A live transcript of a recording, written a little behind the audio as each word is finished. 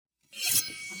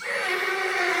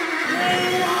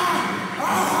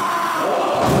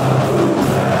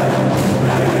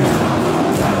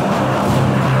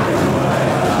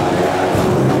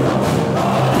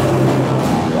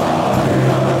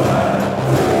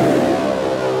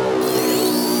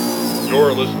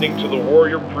You're listening to the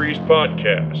Warrior Priest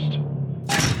Podcast.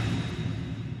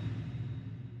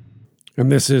 And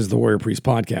this is the Warrior Priest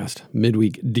Podcast,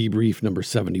 Midweek Debrief number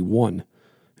 71.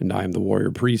 And I am the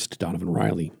Warrior Priest, Donovan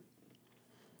Riley.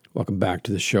 Welcome back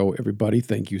to the show, everybody.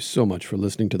 Thank you so much for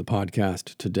listening to the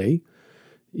podcast today.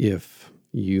 If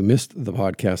you missed the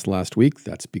podcast last week,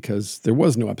 that's because there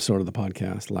was no episode of the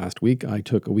podcast last week. I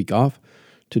took a week off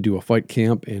to do a fight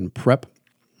camp and prep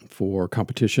for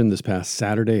competition this past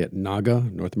Saturday at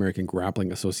NAGA, North American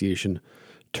Grappling Association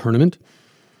tournament.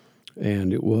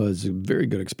 And it was a very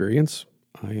good experience.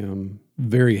 I am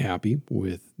very happy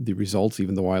with the results,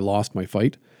 even though I lost my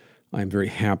fight. I am very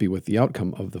happy with the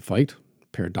outcome of the fight,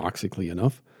 paradoxically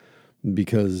enough,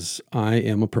 because I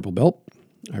am a purple belt.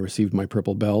 I received my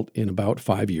purple belt in about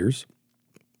 5 years,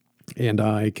 and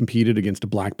I competed against a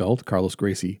black belt, Carlos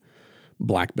Gracie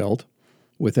black belt,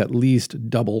 with at least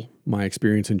double my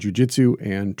experience in jiu-jitsu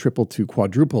and triple to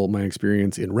quadruple my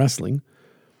experience in wrestling,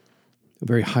 a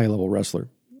very high-level wrestler.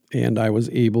 And I was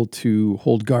able to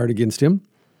hold guard against him,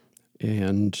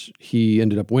 and he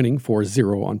ended up winning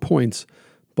 4-0 on points,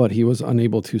 but he was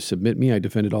unable to submit me. I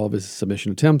defended all of his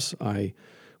submission attempts. I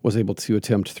was able to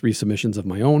attempt 3 submissions of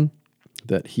my own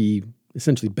that he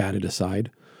essentially batted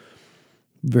aside.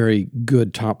 Very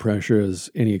good top pressure, as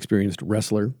any experienced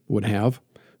wrestler would have.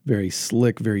 Very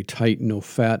slick, very tight, no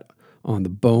fat on the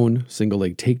bone, single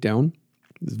leg takedown.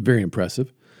 It's very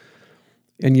impressive.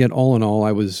 And yet, all in all,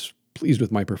 I was pleased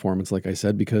with my performance, like I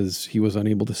said, because he was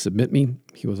unable to submit me.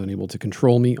 He was unable to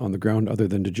control me on the ground other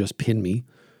than to just pin me.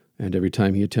 And every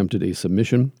time he attempted a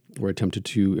submission or attempted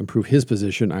to improve his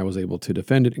position, I was able to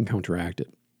defend it and counteract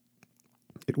it.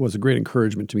 It was a great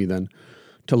encouragement to me then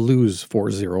to lose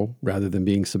 4-0 rather than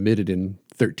being submitted in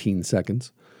 13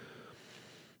 seconds.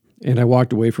 And I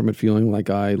walked away from it feeling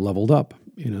like I leveled up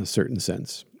in a certain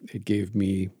sense. It gave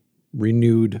me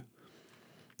renewed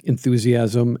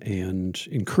enthusiasm and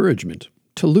encouragement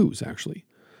to lose, actually,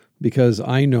 because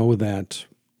I know that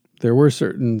there were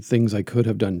certain things I could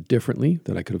have done differently,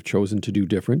 that I could have chosen to do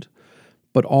different.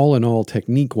 But all in all,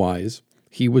 technique-wise,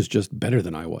 he was just better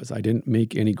than I was. I didn't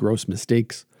make any gross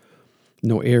mistakes,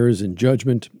 no errors in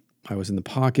judgment. I was in the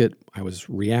pocket. I was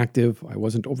reactive. I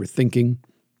wasn't overthinking.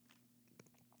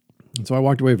 And so I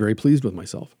walked away very pleased with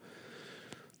myself.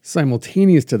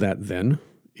 Simultaneous to that then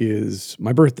is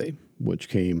my birthday, which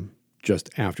came just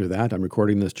after that. I'm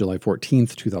recording this July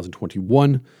 14th,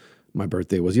 2021. My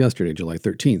birthday was yesterday, July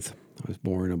 13th. I was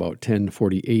born about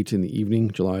 10:48 in the evening,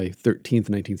 July 13th,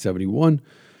 1971,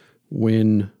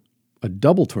 when a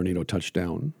double tornado touched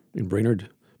down in Brainerd,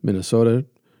 Minnesota,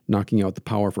 knocking out the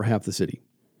power for half the city.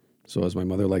 So as my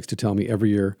mother likes to tell me every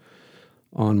year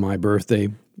on my birthday,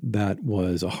 that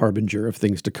was a harbinger of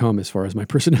things to come as far as my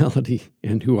personality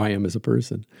and who I am as a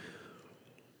person.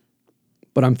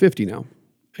 But I'm 50 now,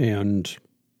 and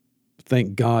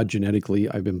thank God genetically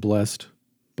I've been blessed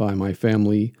by my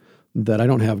family that I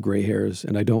don't have gray hairs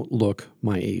and I don't look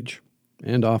my age.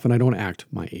 And often I don't act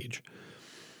my age.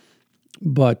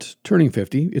 But turning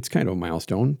 50, it's kind of a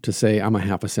milestone to say I'm a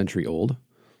half a century old.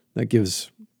 That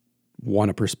gives one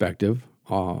a perspective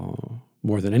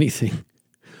more than anything.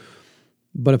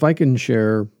 But if I can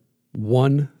share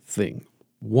one thing,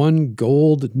 one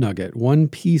gold nugget, one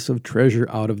piece of treasure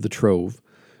out of the trove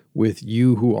with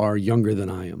you who are younger than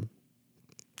I am,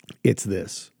 it's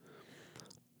this.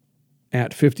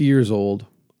 At 50 years old,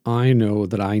 I know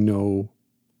that I know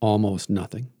almost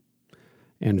nothing,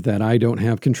 and that I don't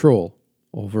have control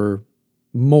over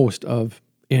most of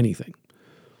anything.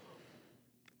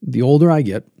 The older I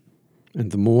get,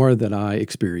 and the more that I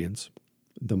experience,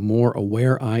 the more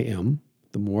aware I am,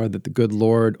 the more that the good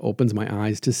Lord opens my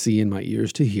eyes to see and my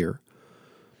ears to hear.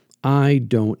 I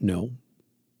don't know.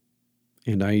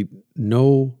 And I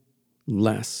know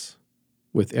less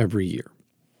with every year.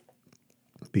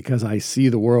 Because I see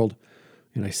the world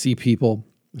and I see people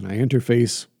and I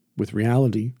interface with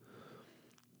reality.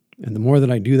 And the more that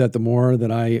I do that, the more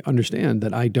that I understand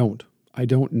that I don't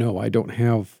know. I don't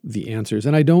have the answers,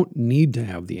 and I don't need to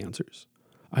have the answers.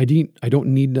 I don't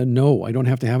need to know. I don't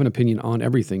have to have an opinion on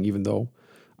everything, even though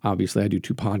obviously I do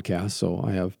 2 podcasts, so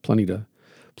I have plenty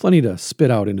to spit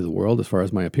out into the world as far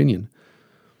as my opinion.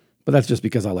 But that's just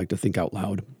because I like to think out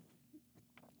loud.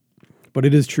 But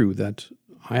it is true that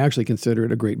I actually consider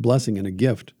it a great blessing and a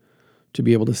gift to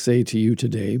be able to say to you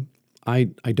today, I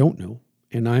don't know.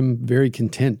 And I'm very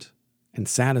content and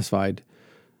satisfied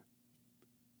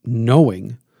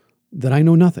knowing that I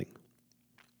know nothing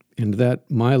and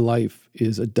that my life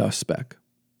is a dust speck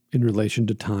in relation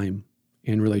to time,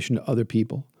 in relation to other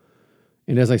people.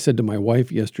 And as I said to my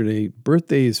wife yesterday,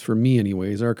 birthdays for me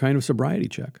anyways are a kind of sobriety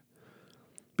check.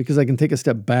 because I can take a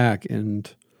step back,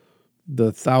 and the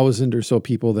 1,000 or so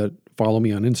people that follow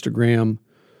me on Instagram,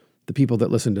 the people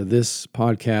that listen to this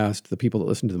podcast, the people that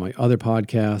listen to my other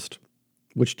podcast,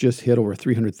 which just hit over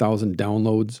 300,000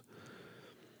 downloads,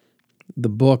 the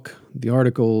book, the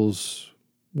articles,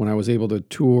 when I was able to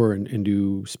tour and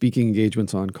do speaking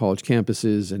engagements on college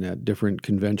campuses and at different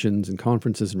conventions and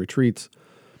conferences and retreats,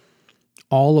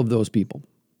 all of those people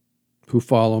who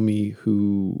follow me,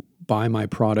 who buy my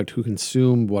product, who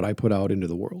consume what I put out into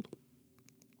the world,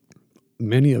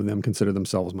 many of them consider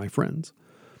themselves my friends.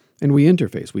 And we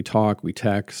interface, we talk, we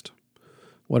text,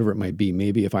 whatever it might be.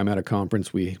 Maybe if I'm at a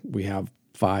conference, we have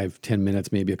 5-10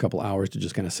 minutes, maybe a couple hours to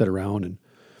just kind of sit around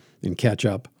and catch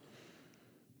up.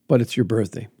 But it's your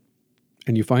birthday.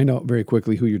 And you find out very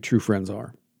quickly who your true friends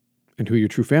are and who your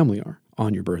true family are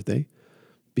on your birthday,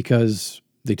 because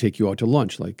they take you out to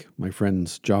lunch like my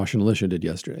friends Josh and Alicia did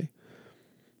yesterday.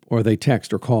 Or they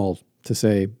text or call to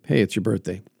say, hey, it's your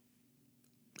birthday.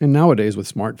 And nowadays with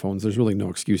smartphones, there's really no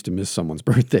excuse to miss someone's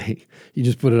birthday. You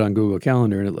just put it on Google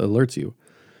Calendar and it alerts you.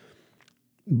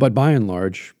 But by and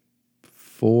large,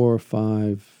 4,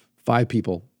 5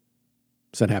 people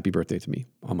said happy birthday to me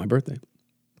on my birthday.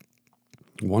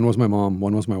 One was my mom,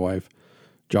 one was my wife,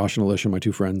 Josh and Alicia, my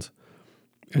 2 friends.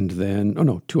 And then,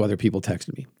 2 other people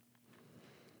texted me.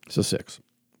 So 6.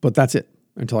 But that's it,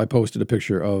 until I posted a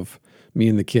picture of me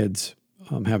and the kids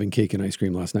having cake and ice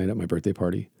cream last night at my birthday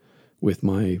party with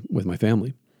my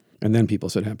family. And then people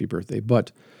said happy birthday.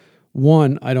 But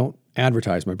one, I don't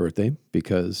advertise my birthday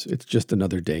because it's just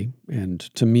another day. And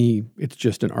to me, it's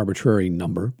just an arbitrary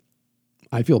number.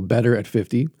 I feel better at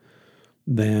 50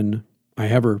 than I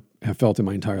ever have felt in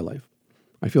my entire life.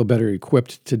 I feel better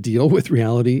equipped to deal with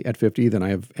reality at 50 than I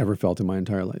have ever felt in my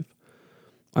entire life.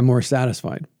 I'm more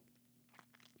satisfied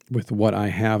with what I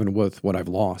have and with what I've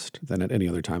lost than at any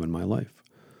other time in my life.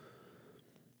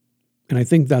 And I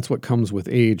think that's what comes with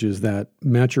age, is that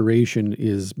maturation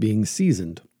is being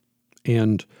seasoned,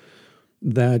 and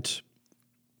that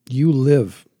you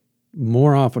live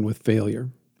more often with failure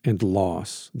and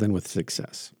loss than with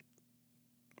success.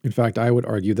 In fact, I would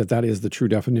argue that that is the true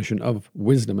definition of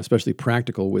wisdom, especially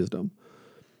practical wisdom.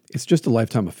 It's just a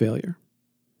lifetime of failure,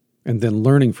 and then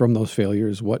learning from those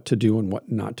failures what to do and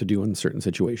what not to do in certain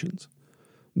situations.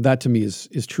 That to me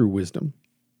is true wisdom.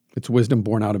 It's wisdom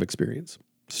born out of experience.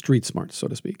 Street smart, so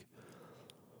to speak.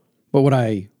 But what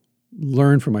I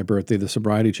learned from my birthday, the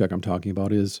sobriety check I'm talking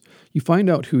about, is you find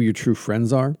out who your true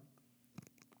friends are,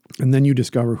 and then you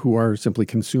discover who are simply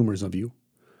consumers of you.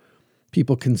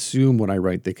 People consume what I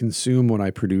write. They consume what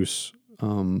I produce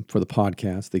for the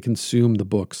podcast. They consume the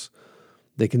books.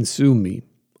 They consume me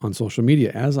on social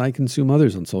media as I consume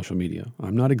others on social media.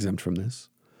 I'm not exempt from this.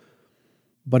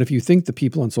 But if you think the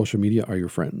people on social media are your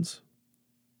friends,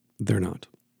 they're not.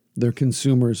 They're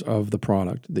consumers of the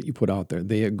product that you put out there.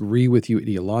 They agree with you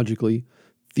ideologically,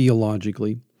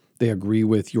 theologically. They agree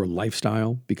with your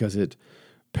lifestyle because it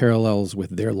parallels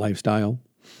with their lifestyle.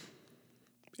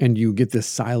 And you get this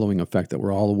siloing effect that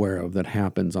we're all aware of that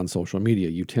happens on social media.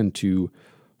 You tend to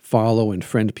follow and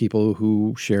friend people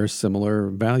who share similar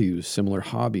values, similar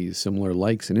hobbies, similar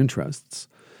likes and interests.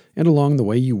 And along the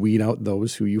way, you weed out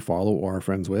those who you follow or are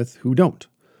friends with who don't.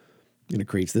 And it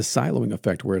creates this siloing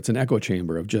effect where it's an echo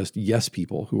chamber of just yes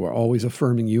people who are always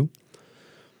affirming you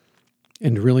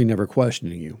and really never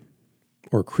questioning you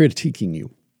or critiquing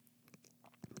you,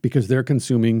 because they're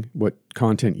consuming what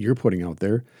content you're putting out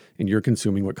there and you're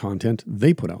consuming what content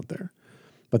they put out there.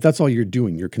 But that's all you're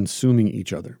doing. You're consuming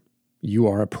each other. You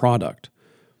are a product.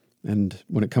 And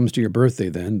when it comes to your birthday,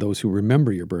 then those who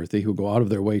remember your birthday, who go out of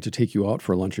their way to take you out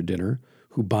for lunch or dinner,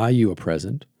 who buy you a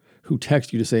present, who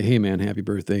text you to say, hey man, happy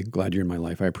birthday, glad you're in my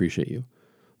life, I appreciate you.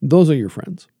 Those are your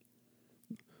friends.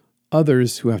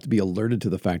 Others who have to be alerted to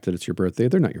the fact that it's your birthday,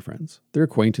 they're not your friends. They're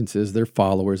acquaintances, they're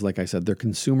followers, like I said, they're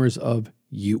consumers of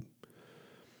you.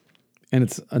 And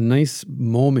it's a nice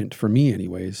moment for me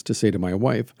anyways to say to my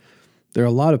wife, there are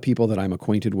a lot of people that I'm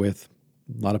acquainted with,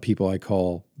 a lot of people I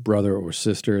call brother or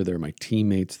sister, they're my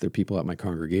teammates, they're people at my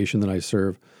congregation that I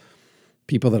serve,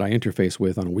 people that I interface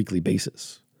with on a weekly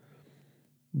basis.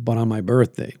 But on my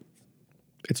birthday,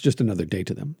 it's just another day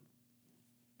to them.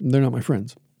 They're not my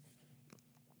friends.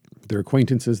 They're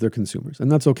acquaintances, they're consumers. And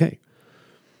that's okay.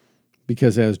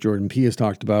 Because as Jordan P. has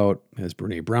talked about, as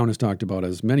Brene Brown has talked about,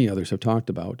 as many others have talked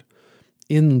about,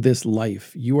 in this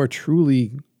life, you are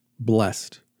truly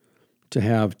blessed to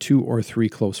have 2 or 3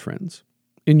 close friends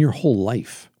in your whole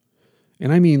life.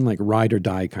 And I mean like ride or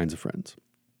die kinds of friends.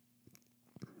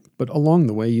 But along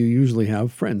the way, you usually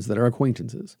have friends that are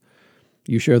acquaintances.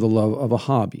 You share the love of a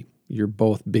hobby. You're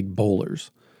both big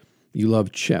bowlers. You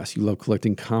love chess. You love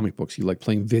collecting comic books. You like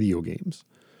playing video games.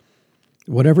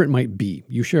 Whatever it might be,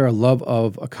 you share a love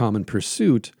of a common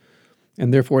pursuit,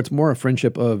 and therefore it's more a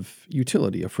friendship of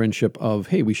utility, a friendship of,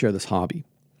 hey, we share this hobby.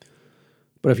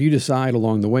 But if you decide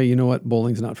along the way, you know what,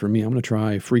 bowling's not for me, I'm going to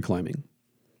try free climbing,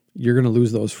 you're going to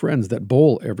lose those friends that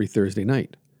bowl every Thursday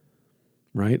night,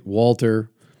 right? Walter,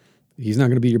 he's not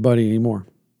going to be your buddy anymore.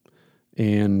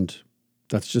 And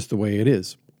that's just the way it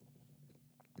is.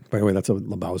 By the way, that's a Big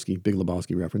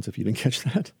Lebowski reference if you didn't catch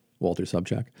that. Walter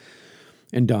Sobchak.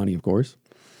 And Donnie, of course.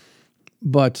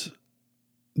 But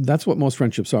that's what most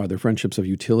friendships are. They're friendships of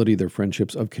utility. They're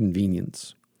friendships of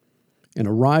convenience. And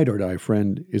a ride or die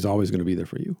friend is always going to be there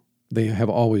for you. They have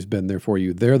always been there for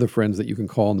you. They're the friends that you can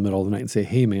call in the middle of the night and say,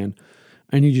 hey, man,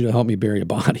 I need you to help me bury a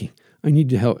body. I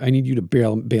need you to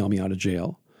bail me out of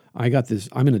jail. I got this.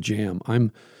 I'm in a jam.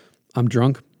 I'm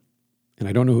drunk and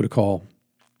I don't know who to call.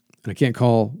 And I can't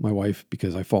call my wife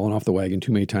because I've fallen off the wagon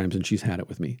too many times and she's had it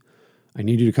with me. I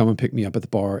need you to come and pick me up at the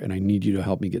bar, and I need you to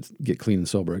help me get clean and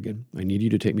sober again. I need you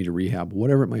to take me to rehab,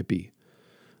 whatever it might be.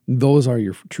 Those are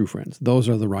your true friends. Those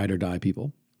are the ride or die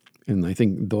people. And I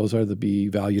think those are to be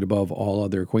valued above all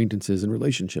other acquaintances and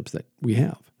relationships that we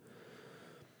have.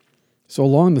 So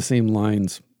along the same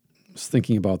lines, I was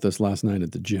thinking about this last night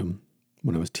at the gym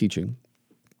when I was teaching,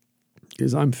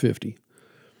 is I'm 50.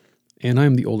 And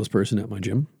I'm the oldest person at my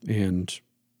gym, and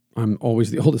I'm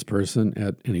always the oldest person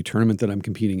at any tournament that I'm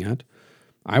competing at.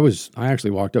 I actually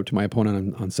walked up to my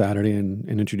opponent on Saturday and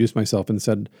introduced myself and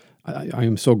said, I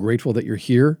am so grateful that you're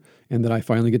here and that I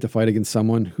finally get to fight against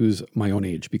someone who's my own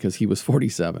age, because he was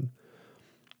 47.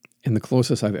 And the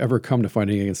closest I've ever come to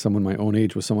fighting against someone my own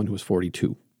age was someone who was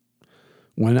 42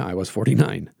 when I was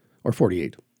 49 or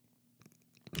 48.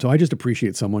 So I just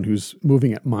appreciate someone who's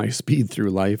moving at my speed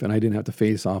through life, and I didn't have to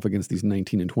face off against these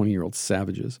 19 and 20-year-old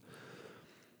savages.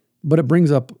 But it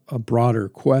brings up a broader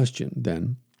question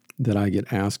then that I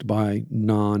get asked by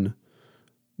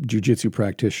non-jiu-jitsu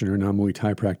practitioner, non-Muay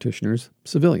Thai practitioners,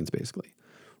 civilians basically,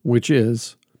 which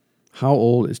is, how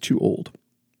old is too old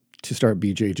to start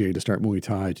BJJ, to start Muay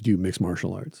Thai, to do mixed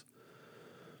martial arts?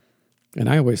 And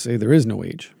I always say there is no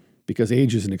age, because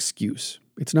age is an excuse.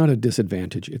 It's not a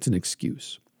disadvantage, it's an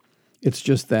excuse. It's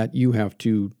just that you have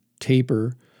to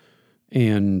tailor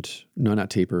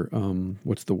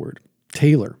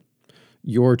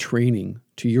your training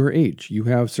to your age. You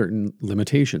have certain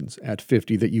limitations at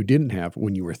 50 that you didn't have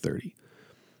when you were 30.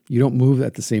 You don't move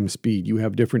at the same speed. You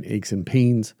have different aches and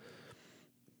pains.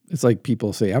 It's like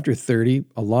people say, after 30,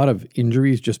 a lot of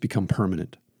injuries just become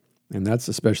permanent. And that's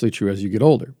especially true as you get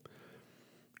older.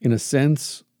 In a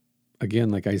sense,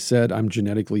 again, like I said, I'm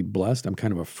genetically blessed. I'm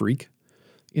kind of a freak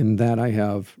in that I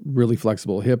have really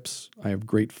flexible hips. I have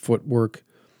great footwork.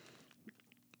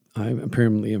 I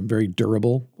apparently am very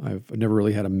durable. I've never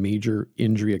really had a major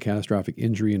injury, a catastrophic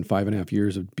injury in 5.5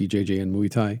 years of BJJ and Muay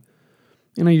Thai.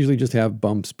 And I usually just have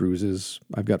bumps, bruises.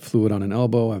 I've got fluid on an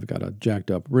elbow. I've got a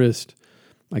jacked up wrist.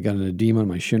 I got an edema on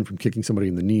my shin from kicking somebody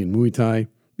in the knee in Muay Thai.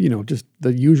 You know, just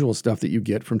the usual stuff that you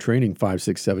get from training 5,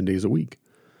 6, 7 days a week.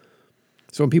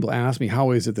 So when people ask me,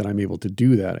 how is it that I'm able to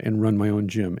do that and run my own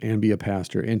gym and be a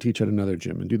pastor and teach at another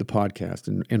gym and do the podcast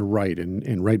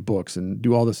and write books and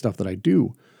do all the stuff that I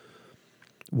do?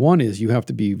 One is you have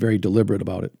to be very deliberate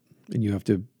about it, and you have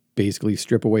to basically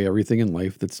strip away everything in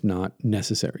life that's not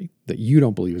necessary, that you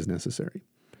don't believe is necessary.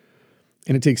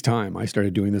 And it takes time. I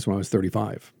started doing this when I was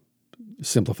 35,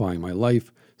 simplifying my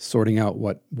life, sorting out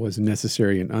what was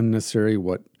necessary and unnecessary,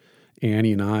 what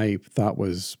Annie and I thought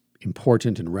was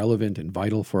important and relevant and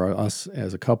vital for us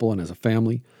as a couple and as a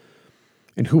family,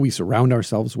 and who we surround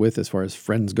ourselves with as far as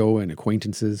friends go and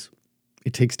acquaintances.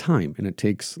 It takes time, and it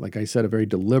takes, like I said, a very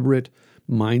deliberate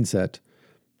mindset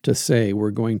to say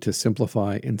we're going to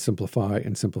simplify and simplify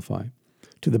and simplify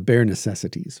to the bare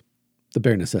necessities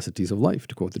of life,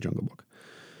 to quote the Jungle Book.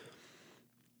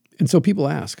 And so people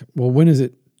ask, well, when is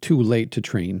it too late to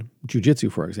train jiu-jitsu,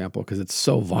 for example, because it's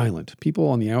so violent? People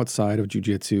on the outside of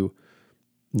jiu-jitsu,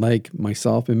 like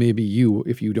myself, and maybe you,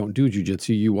 if you don't do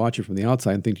jiu-jitsu, you watch it from the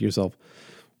outside and think to yourself,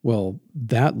 well,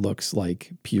 that looks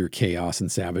like pure chaos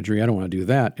and savagery. I don't want to do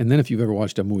that. And then if you've ever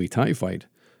watched a Muay Thai fight,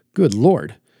 good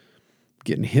Lord,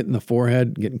 getting hit in the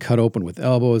forehead, getting cut open with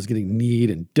elbows, getting kneed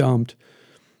and dumped,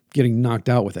 getting knocked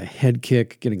out with a head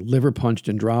kick, getting liver punched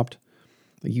and dropped.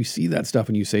 Like, you see that stuff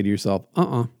and you say to yourself,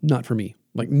 not for me.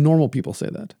 Like, normal people say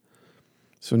that.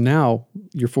 So now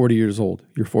you're 40 years old,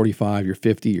 you're 45, you're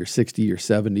 50, you're 60, you're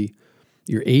 70,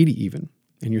 you're 80 even.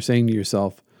 And you're saying to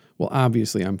yourself, well,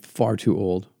 obviously I'm far too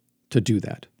old to do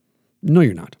that. No,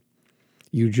 you're not.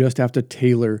 You just have to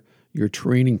tailor your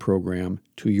training program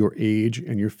to your age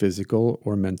and your physical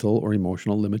or mental or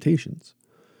emotional limitations.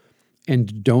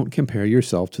 And don't compare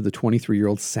yourself to the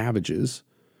 23-year-old savages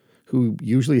who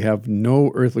usually have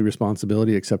no earthly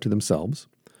responsibility except to themselves.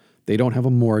 They don't have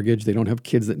a mortgage. They don't have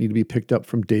kids that need to be picked up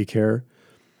from daycare.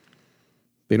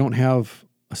 They don't have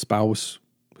a spouse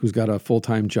who's got a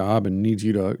full-time job and needs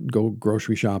you to go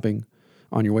grocery shopping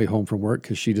on your way home from work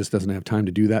because she just doesn't have time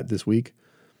to do that this week.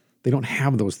 They don't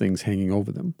have those things hanging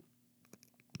over them.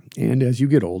 And as you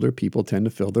get older, people tend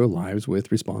to fill their lives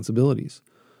with responsibilities.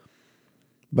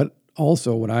 But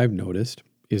also what I've noticed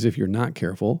is if you're not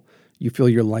careful, you fill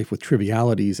your life with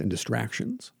trivialities and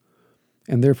distractions.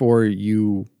 And therefore,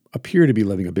 you appear to be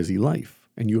living a busy life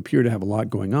and you appear to have a lot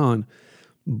going on,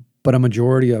 but a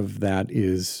majority of that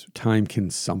is time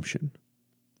consumption.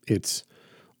 It's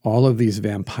all of these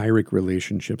vampiric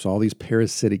relationships, all these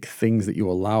parasitic things that you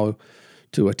allow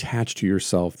to attach to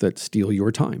yourself that steal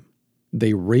your time.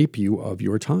 They rape you of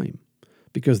your time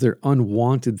because they're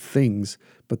unwanted things,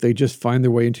 but they just find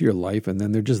their way into your life and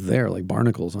then they're just there like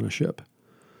barnacles on a ship.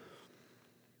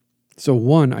 So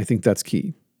one, I think that's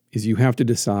key, is you have to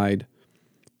decide,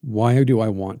 why do I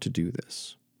want to do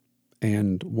this?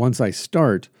 And once I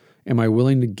start, am I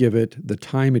willing to give it the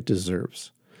time it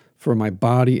deserves for my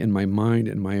body and my mind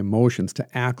and my emotions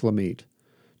to acclimate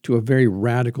to a very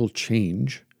radical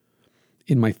change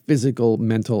in my physical,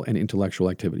 mental, and intellectual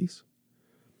activities?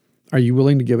 Are you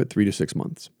willing to give it 3 to 6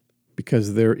 months?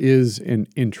 Because there is an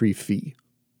entry fee,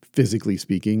 physically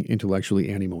speaking, intellectually,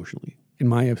 and emotionally. In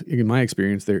my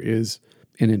experience, there is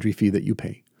an entry fee that you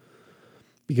pay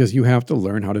because you have to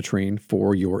learn how to train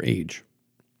for your age.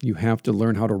 You have to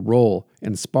learn how to roll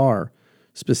and spar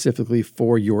specifically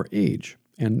for your age.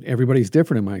 And everybody's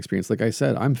different in my experience. Like I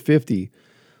said, I'm 50,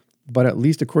 but at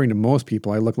least according to most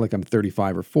people, I look like I'm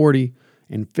 35 or 40.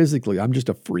 And physically, I'm just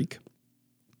a freak.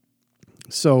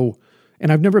 So,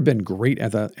 and I've never been great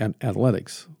at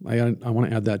athletics. I want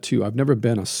to add that too. I've never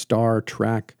been a star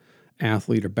track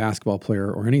athlete or basketball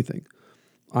player or anything.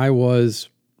 I was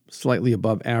slightly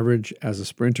above average as a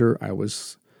sprinter. I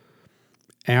was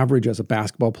average as a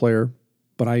basketball player,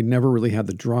 but I never really had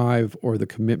the drive or the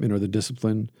commitment or the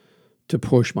discipline to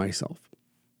push myself.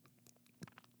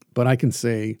 But I can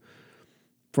say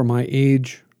for my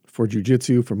age, for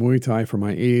jiu-jitsu, for Muay Thai, for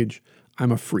my age,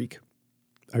 I'm a freak.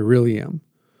 I really am.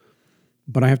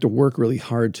 But I have to work really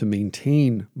hard to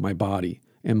maintain my body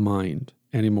and mind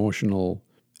and emotional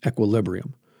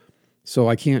equilibrium. So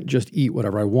I can't just eat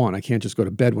whatever I want. I can't just go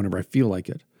to bed whenever I feel like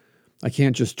it. I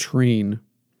can't just train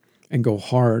and go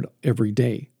hard every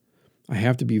day. I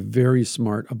have to be very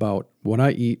smart about what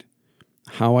I eat,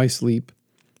 how I sleep,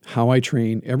 how I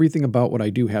train. Everything about what I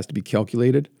do has to be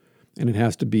calculated, and it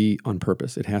has to be on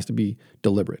purpose. It has to be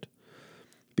deliberate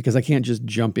because I can't just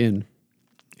jump in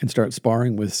and start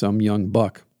sparring with some young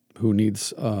buck who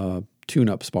needs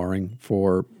tune-up sparring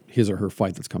for his or her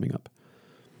fight that's coming up.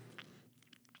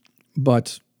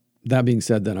 But that being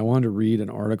said, then I wanted to read an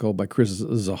article by Chris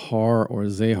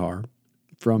Zahar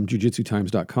from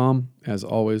jujitsutimes.com. As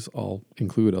always, I'll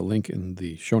include a link in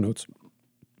the show notes.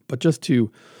 But just to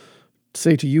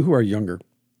say to you who are younger,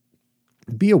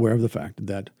 be aware of the fact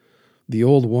that the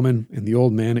old woman and the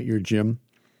old man at your gym,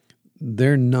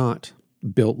 they're not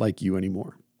built like you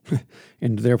anymore.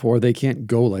 And therefore, they can't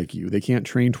go like you. They can't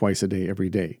train twice a day, every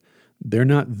day. They're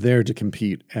not there to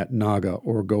compete at Naga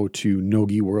or go to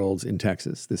Nogi Worlds in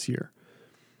Texas this year.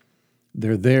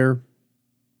 They're there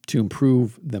to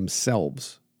improve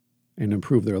themselves and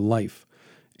improve their life.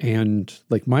 And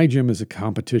like my gym is a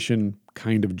competition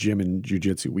kind of gym in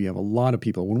jiu-jitsu. We have a lot of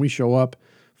people. When we show up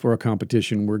for a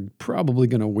competition, we're probably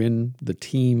going to win the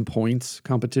team points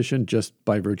competition just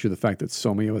by virtue of the fact that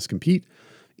so many of us compete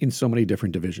in so many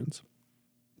different divisions.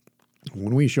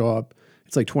 When we show up,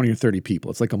 it's like 20 or 30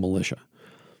 people. It's like a militia.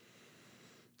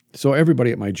 So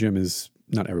everybody at my gym is,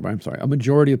 not everybody, I'm sorry, a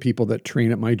majority of people that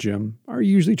train at my gym are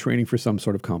usually training for some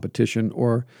sort of competition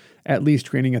or at least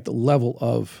training at the level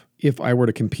of, if I were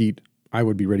to compete, I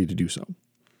would be ready to do so.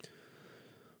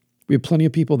 We have plenty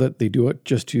of people that they do it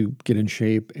just to get in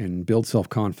shape and build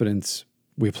self-confidence.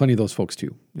 We have plenty of those folks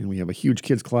too. And we have a huge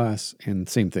kids class, and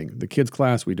same thing. The kids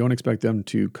class, we don't expect them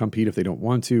to compete if they don't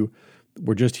want to.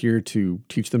 We're just here to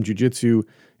teach them jiu-jitsu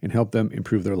and help them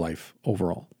improve their life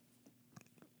overall.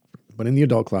 But in the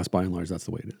adult class, by and large, that's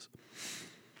the way it is.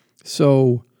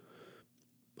 So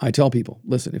I tell people,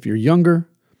 listen, if you're younger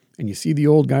and you see the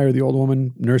old guy or the old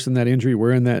woman nursing that injury,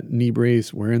 wearing that knee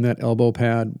brace, wearing that elbow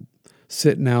pad,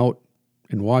 sitting out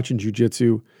and watching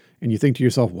jiu-jitsu, and you think to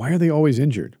yourself, why are they always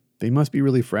injured? They must be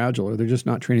really fragile, or they're just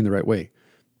not training the right way.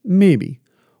 Maybe.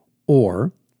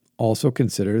 Or also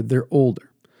consider they're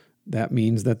older. That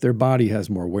means that their body has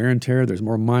more wear and tear. There's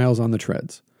more miles on the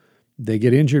treads. They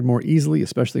get injured more easily,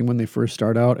 especially when they first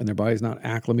start out and their body's not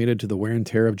acclimated to the wear and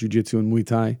tear of jiu-jitsu and Muay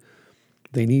Thai.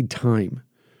 They need time.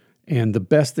 And the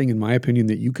best thing, in my opinion,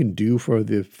 that you can do for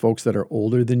the folks that are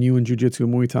older than you in jiu-jitsu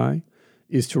and Muay Thai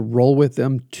is to roll with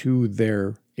them to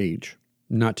their age,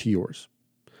 not to yours.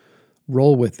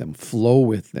 Roll with them, flow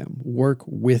with them, work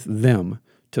with them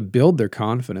to build their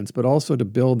confidence, but also to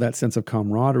build that sense of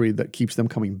camaraderie that keeps them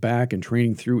coming back and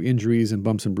training through injuries and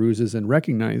bumps and bruises and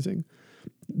recognizing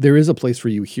there is a place for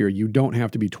you here. You don't have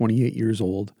to be 28 years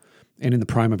old and in the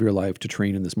prime of your life to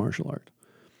train in this martial art.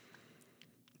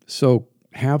 So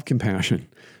have compassion,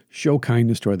 show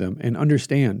kindness toward them, and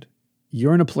understand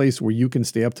you're in a place where you can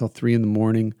stay up till 3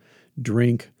 a.m,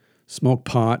 drink, smoke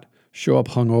pot, show up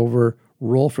hungover,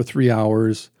 roll for 3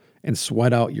 hours, and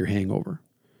sweat out your hangover.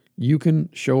 You can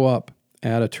show up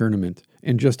at a tournament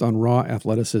and just on raw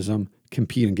athleticism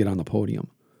compete and get on the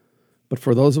podium. But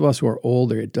for those of us who are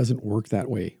older, it doesn't work that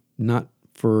way. Not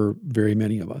for very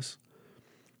many of us.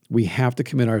 We have to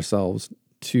commit ourselves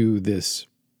to this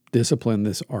discipline,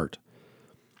 this art.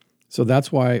 So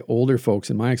that's why older folks,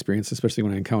 in my experience, especially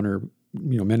when I encounter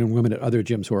men and women at other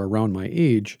gyms who are around my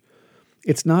age,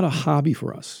 it's not a hobby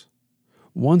for us.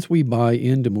 Once we buy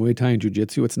into Muay Thai and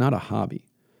Jiu-Jitsu, it's not a hobby.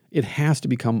 It has to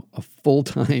become a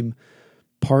full-time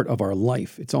part of our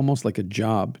life. It's almost like a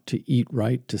job to eat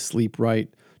right, to sleep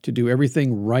right, to do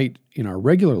everything right in our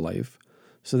regular life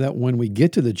so that when we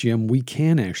get to the gym, we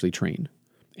can actually train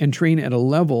and train at a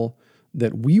level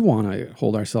that we want to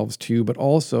hold ourselves to, but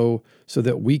also so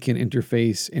that we can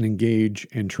interface and engage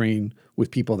and train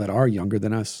with people that are younger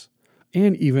than us.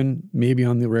 And even maybe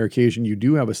on the rare occasion you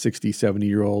do have a 60,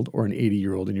 70-year-old or an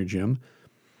 80-year-old in your gym,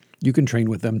 you can train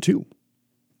with them too.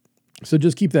 So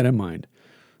just keep that in mind.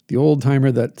 The old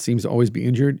timer that seems to always be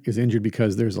injured is injured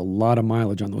because there's a lot of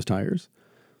mileage on those tires.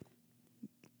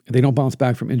 They don't bounce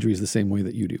back from injuries the same way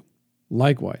that you do.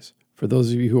 Likewise, for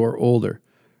those of you who are older,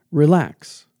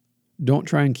 relax. Don't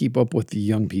try and keep up with the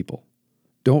young people.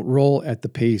 Don't roll at the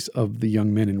pace of the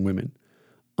young men and women.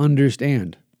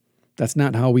 Understand, that's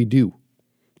not how we do.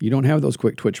 You don't have those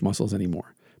quick twitch muscles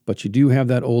anymore, but you do have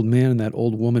that old man and that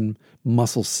old woman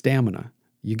muscle stamina.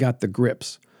 You got the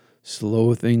grips.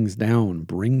 Slow things down.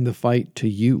 Bring the fight to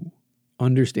you.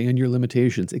 Understand your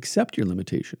limitations. Accept your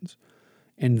limitations.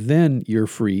 And then you're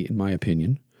free, in my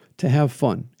opinion, to have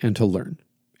fun and to learn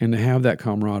and to have that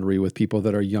camaraderie with people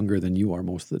that are younger than you are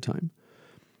most of the time.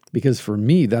 Because for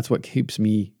me, that's what keeps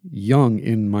me young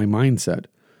in my mindset,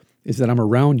 is that I'm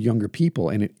around younger people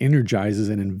and it energizes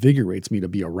and invigorates me to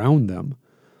be around them.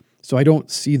 So I don't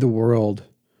see the world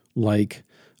like,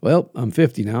 well, I'm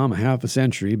 50 now, I'm a half a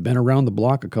century, been around the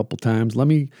block a couple times. Let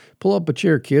me pull up a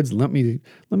chair, kids. Let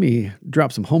me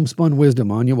drop some homespun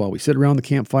wisdom on you while we sit around the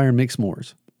campfire and make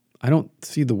s'mores. I don't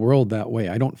see the world that way.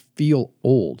 I don't feel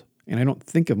old, and I don't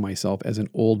think of myself as an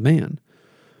old man.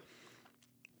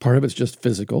 Part of it's just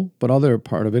physical, but other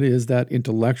part of it is that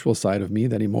intellectual side of me,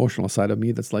 that emotional side of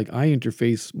me that's like I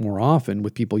interface more often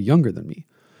with people younger than me.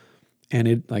 And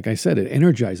it, like I said, it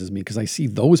energizes me because I see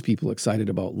those people excited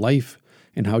about life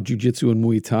and how jiu-jitsu and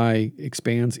Muay Thai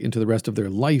expands into the rest of their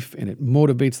life, and it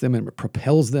motivates them and it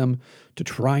propels them to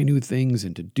try new things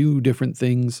and to do different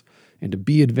things and to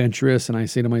be adventurous. And I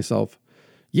say to myself,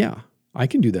 yeah, I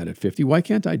can do that at 50. Why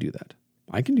can't I do that?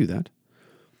 I can do that.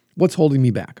 What's holding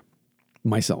me back?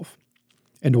 Myself.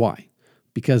 And why?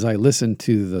 Because I listen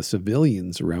to the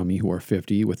civilians around me who are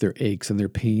 50 with their aches and their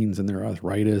pains and their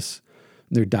arthritis,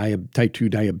 and their type 2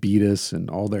 diabetes and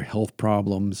all their health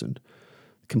problems and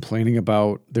complaining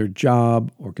about their job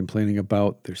or complaining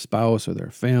about their spouse or their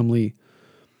family.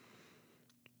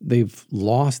 They've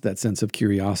lost that sense of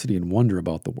curiosity and wonder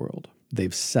about the world.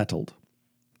 They've settled.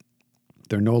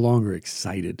 They're no longer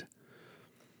excited.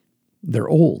 They're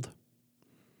old.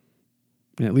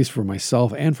 And at least for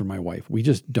myself and for my wife, we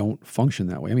just don't function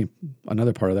that way. I mean,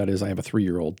 another part of that is I have a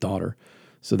 3-year-old daughter,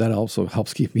 so that also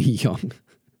helps keep me young.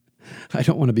 I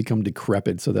don't want to become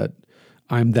decrepit so that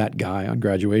I'm that guy on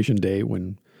graduation day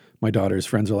when my daughter's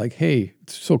friends are like, hey,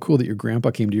 it's so cool that your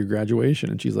grandpa came to your graduation.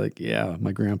 And she's like, yeah,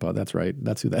 my grandpa, that's right.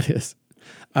 That's who that is.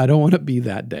 I don't want to be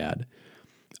that dad.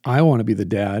 I want to be the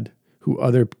dad who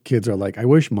other kids are like, I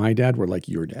wish my dad were like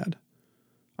your dad.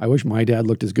 I wish my dad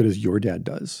looked as good as your dad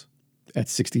does at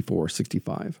 64,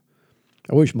 65.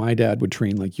 I wish my dad would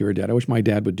train like your dad. I wish my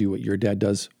dad would do what your dad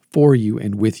does for you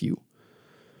and with you.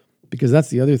 Because that's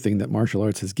the other thing that martial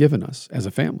arts has given us as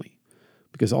a family.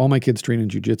 Because all my kids train in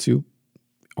jiu-jitsu,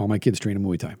 all my kids train in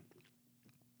Muay Thai.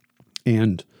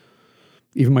 And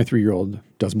even my 3-year-old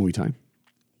does Muay Thai.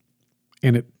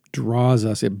 And it draws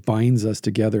us, it binds us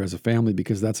together as a family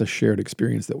because that's a shared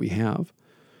experience that we have.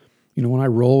 You know, when I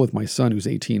roll with my son who's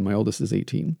 18, my oldest is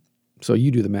 18. So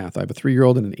you do the math. I have a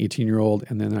 3-year-old and an 18-year-old,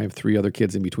 and then I have 3 other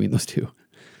kids in between those two.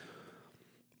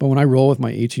 But when I roll with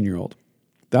my 18-year-old,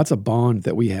 that's a bond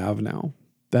that we have now.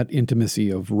 That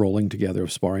intimacy of rolling together,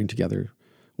 of sparring together.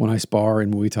 When I spar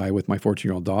in Muay Thai with my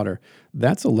 14-year-old daughter,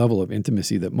 that's a level of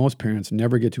intimacy that most parents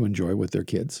never get to enjoy with their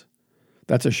kids.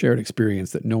 That's a shared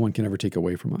experience that no one can ever take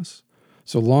away from us.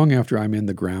 So long after I'm in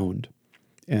the ground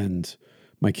and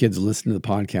my kids listen to the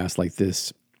podcast like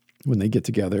this when they get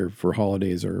together for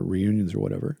holidays or reunions or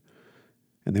whatever,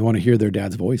 and they want to hear their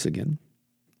dad's voice again,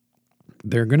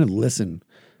 they're going to listen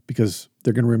because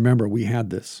they're going to remember we had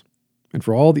this. And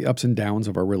for all the ups and downs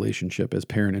of our relationship as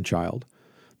parent and child,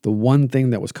 the one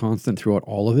thing that was constant throughout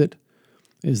all of it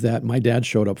is that my dad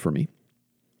showed up for me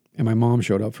and my mom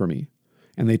showed up for me.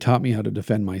 And they taught me how to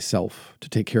defend myself, to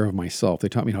take care of myself. They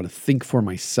taught me how to think for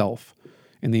myself.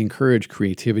 And they encouraged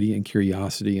creativity and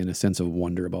curiosity and a sense of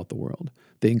wonder about the world.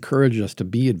 They encouraged us to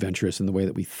be adventurous in the way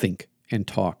that we think and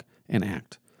talk and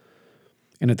act.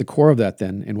 And at the core of that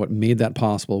then, and what made that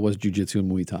possible, was jiu-jitsu and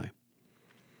Muay Thai.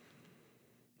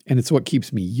 And it's what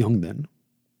keeps me young then,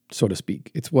 so to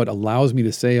speak. It's what allows me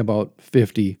to say about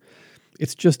 50,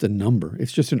 it's just a number.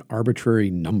 It's just an arbitrary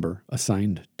number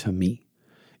assigned to me.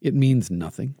 It means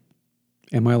nothing.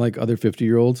 Am I like other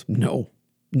 50-year-olds? No,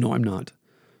 I'm not.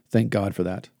 Thank God for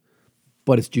that.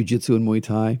 But it's jiu-jitsu and Muay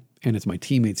Thai, and it's my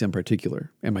teammates in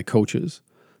particular, and my coaches,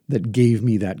 that gave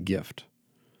me that gift.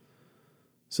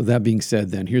 So that being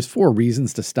said then, here's 4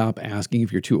 reasons to stop asking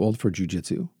if you're too old for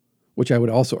jiu-jitsu, which I would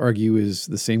also argue is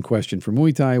the same question for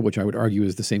Muay Thai, which I would argue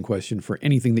is the same question for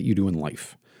anything that you do in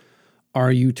life.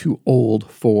 Are you too old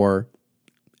for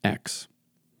X?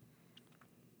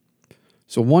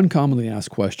 So one commonly asked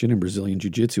question in Brazilian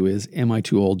Jiu-Jitsu is, am I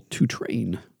too old to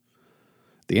train?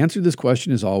 The answer to this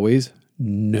question is always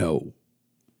no,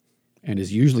 and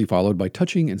is usually followed by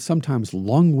touching and sometimes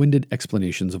long-winded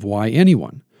explanations of why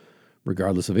anyone,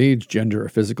 regardless of age, gender, or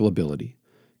physical ability,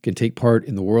 can take part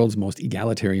in the world's most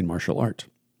egalitarian martial art.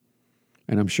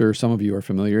 And I'm sure some of you are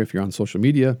familiar if you're on social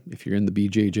media, if you're in the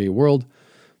BJJ world.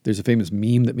 There's a famous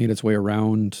meme that made its way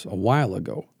around a while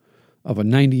ago of a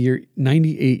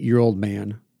 98-year-old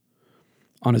man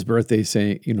on his birthday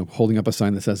saying, holding up a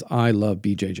sign that says, I love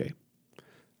BJJ.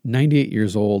 98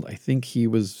 years old. I think he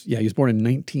was born in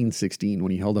 1916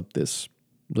 when he held up this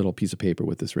little piece of paper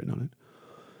with this written on it.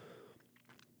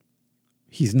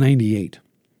 He's 98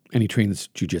 and he trains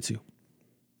jiu-jitsu.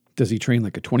 Does he train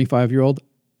like a 25-year-old?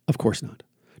 Of course not.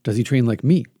 Does he train like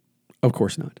me? Of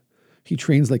course not. He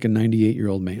trains like a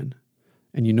 98-year-old man.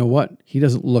 And you know what? He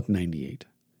doesn't look 98.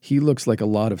 He looks like a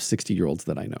lot of 60-year-olds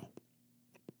that I know.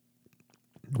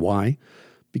 Why?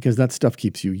 Because that stuff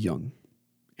keeps you young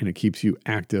and it keeps you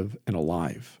active and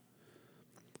alive.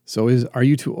 So are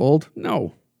you too old?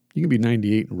 No. You can be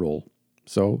 98 and roll.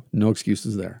 So no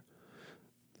excuses there.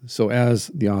 So as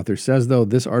the author says, though,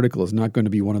 this article is not going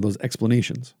to be one of those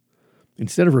explanations.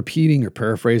 Instead of repeating or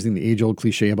paraphrasing the age-old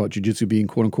cliche about jiu-jitsu being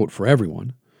quote-unquote for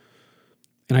everyone,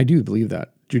 and I do believe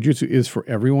that, jiu-jitsu is for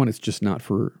everyone, it's just not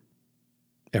for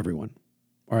everyone.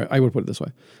 Or I would put it this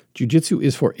way. Jiu-jitsu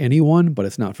is for anyone, but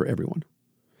it's not for everyone.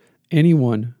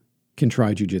 Anyone can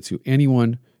try jiu-jitsu.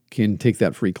 Anyone can take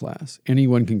that free class.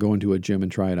 Anyone can go into a gym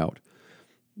and try it out.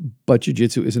 But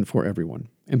jiu-jitsu isn't for everyone.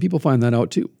 And people find that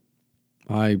out too.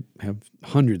 I have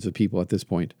hundreds of people at this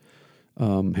point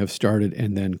have started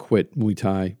and then quit Muay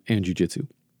Thai and jiu-jitsu.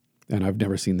 And I've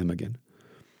never seen them again.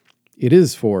 It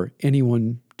is for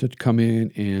anyone to come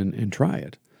in and try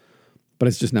it. But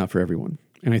it's just not for everyone.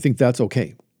 And I think that's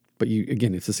okay. But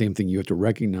again, it's the same thing. You have to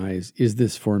recognize, is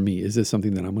this for me? Is this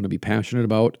something that I'm going to be passionate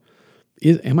about?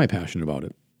 Am I passionate about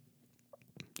it?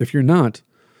 If you're not,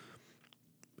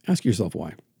 ask yourself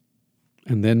why.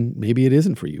 And then maybe it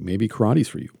isn't for you. Maybe karate's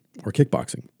for you, or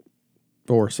kickboxing,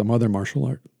 or some other martial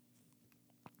art.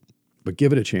 But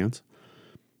give it a chance.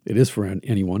 It is for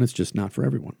anyone. It's just not for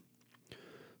everyone.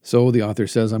 So the author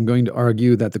says, I'm going to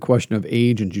argue that the question of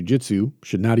age in jiu-jitsu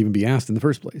should not even be asked in the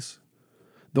first place.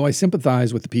 Though I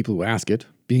sympathize with the people who ask it,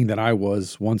 being that I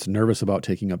was once nervous about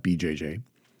taking up BJJ,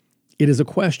 it is a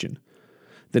question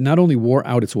that not only wore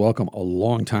out its welcome a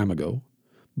long time ago,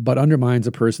 but undermines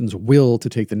a person's will to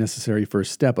take the necessary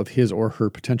first step of his or her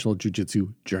potential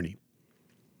jiu-jitsu journey.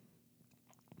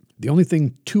 The only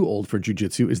thing too old for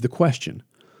jiu-jitsu is the question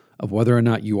of whether or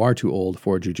not you are too old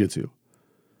for jiu-jitsu.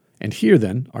 And here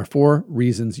then are 4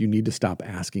 reasons you need to stop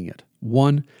asking it.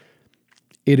 1,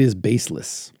 it is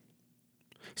baseless.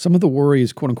 Some of the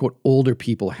worries, quote unquote, older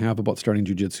people have about starting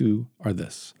jiu-jitsu are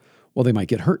this. Well, they might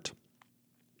get hurt.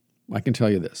 I can tell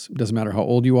you this. It doesn't matter how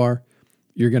old you are,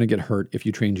 you're going to get hurt if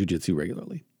you train jiu-jitsu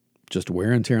regularly. Just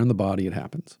wear and tear on the body, it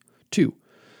happens. 2,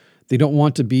 they don't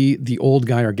want to be the old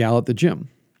guy or gal at the gym.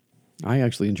 I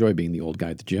actually enjoy being the old guy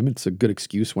at the gym. It's a good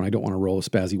excuse when I don't want to roll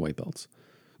with spazzy white belts.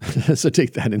 So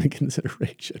take that into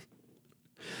consideration.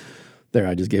 There,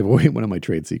 I just gave away one of my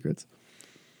trade secrets.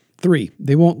 3,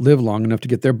 they won't live long enough to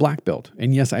get their black belt.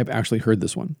 And yes, I've actually heard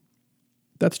this one.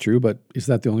 That's true, but is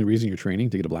that the only reason you're training,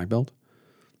 to get a black belt?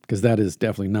 Because that is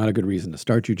definitely not a good reason to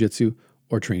start jiu-jitsu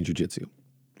or train jiu-jitsu.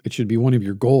 It should be one of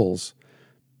your goals,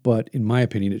 but in my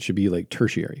opinion, it should be like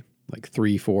tertiary, like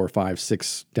 3, 4, 5,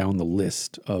 6 down the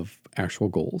list of actual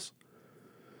goals.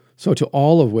 So to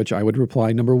all of which I would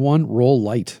reply, number 1, roll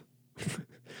light.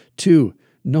 2,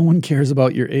 no one cares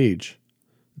about your age.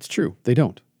 It's true, they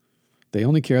don't. They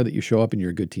only care that you show up and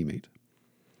you're a good teammate.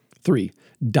 3,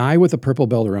 die with a purple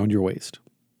belt around your waist.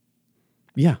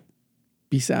 Yeah,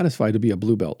 be satisfied to be a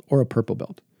blue belt or a purple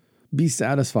belt. Be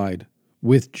satisfied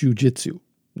with jiu-jitsu,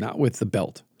 not with the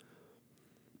belt.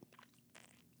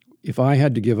 If I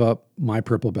had to give up my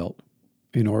purple belt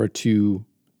in order to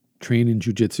train in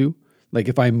jiu-jitsu, like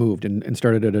if I moved and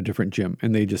started at a different gym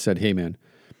and they just said, hey man,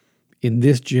 in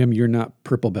this gym, you're not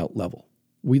purple belt level.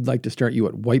 We'd like to start you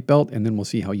at white belt and then we'll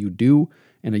see how you do.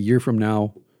 And a year from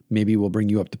now, maybe we'll bring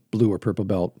you up to blue or purple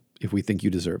belt if we think you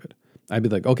deserve it. I'd be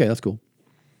like, okay, that's cool.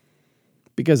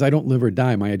 Because I don't live or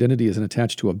die. My identity isn't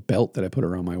attached to a belt that I put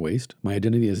around my waist. My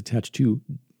identity is attached to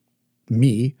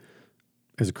me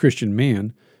as a Christian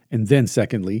man. And then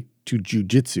secondly, to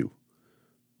jiu-jitsu.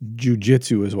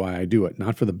 Jiu-jitsu is why I do it.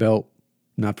 Not for the belt,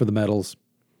 not for the medals,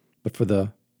 but for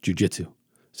the jiu-jitsu.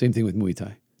 Same thing with Muay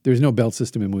Thai. There's no belt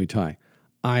system in Muay Thai.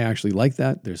 I actually like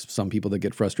that. There's some people that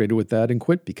get frustrated with that and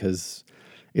quit because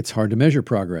it's hard to measure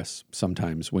progress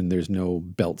sometimes when there's no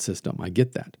belt system. I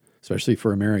get that, especially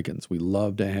for Americans. We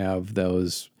love to have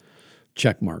those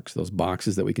check marks, those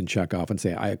boxes that we can check off and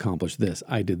say, I accomplished this,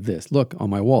 I did this. Look,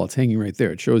 on my wall, it's hanging right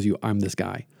there. It shows you I'm this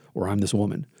guy or I'm this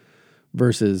woman.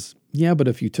 Versus, yeah, but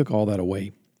if you took all that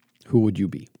away, who would you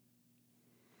be?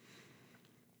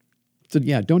 So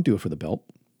yeah, don't do it for the belt.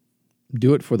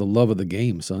 Do it for the love of the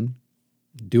game, son.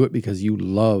 Do it because you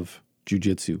love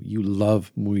jiu-jitsu. You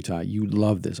love Muay Thai. You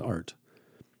love this art.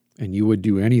 And you would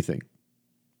do anything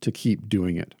to keep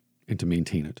doing it and to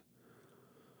maintain it.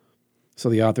 So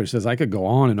the author says, I could go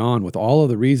on and on with all of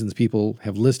the reasons people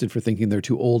have listed for thinking they're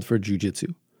too old for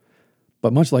jiu-jitsu.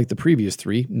 But much like the previous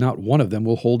 3, not one of them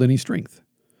will hold any strength.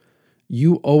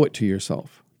 You owe it to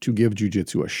yourself to give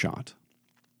jiu-jitsu a shot.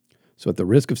 So at the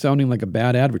risk of sounding like a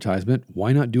bad advertisement,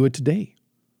 why not do it today?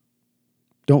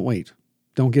 Don't wait.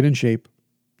 Don't get in shape.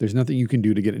 There's nothing you can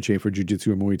do to get in shape for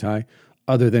jiu-jitsu or Muay Thai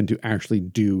other than to actually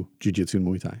do jiu-jitsu and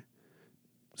Muay Thai.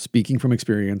 Speaking from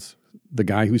experience, the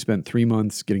guy who spent 3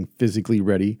 months getting physically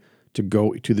ready to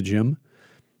go to the gym,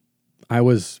 I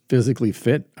was physically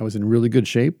fit. I was in really good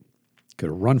shape. Could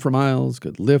run for miles,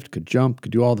 could lift, could jump,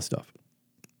 could do all the stuff.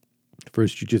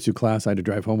 First jiu-jitsu class, I had to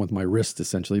drive home with my wrists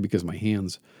essentially because my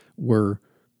hands were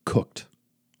cooked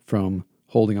from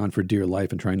holding on for dear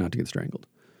life and trying not to get strangled.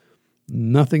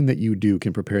 Nothing that you do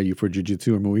can prepare you for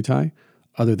jiu-jitsu or Muay Thai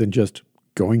other than just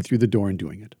going through the door and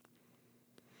doing it.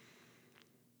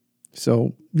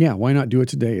 So yeah, why not do it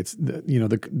today? It's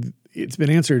been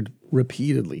answered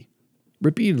repeatedly.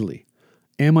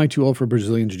 Am I too old for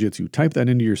Brazilian Jiu-Jitsu? Type that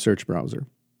into your search browser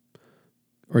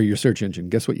or your search engine.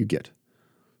 Guess what you get?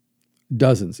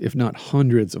 Dozens, if not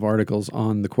hundreds of articles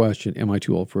on the question, am I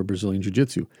too old for Brazilian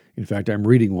Jiu-Jitsu? In fact, I'm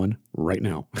reading one right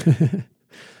now.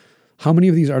 How many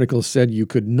of these articles said you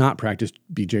could not practice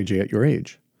BJJ at your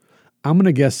age? I'm going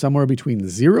to guess somewhere between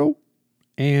 0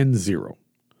 and 0.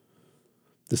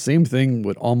 The same thing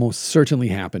would almost certainly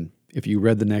happen if you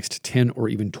read the next 10 or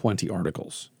even 20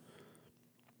 articles.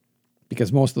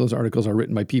 Because most of those articles are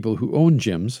written by people who own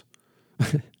gyms.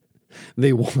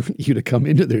 They want you to come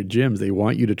into their gyms. They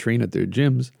want you to train at their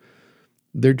gyms.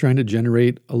 They're trying to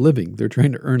generate a living. They're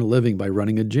trying to earn a living by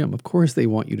running a gym. Of course they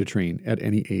want you to train at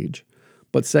any age.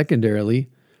 But secondarily,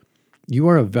 you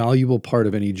are a valuable part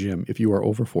of any gym if you are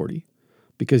over 40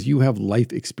 because you have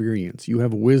life experience. You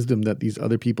have wisdom that these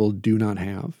other people do not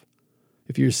have.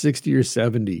 If you're 60 or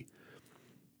 70,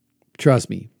 trust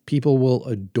me, people will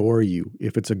adore you.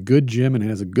 If it's a good gym and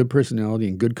has a good personality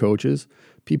and good coaches,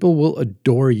 people will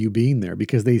adore you being there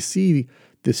because they see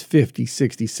this 50,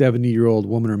 60, 70-year-old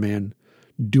woman or man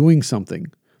doing something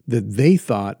that they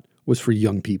thought was for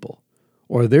young people.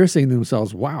 Or they're saying to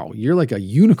themselves, wow, you're like a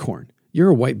unicorn. You're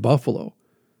a white buffalo.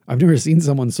 I've never seen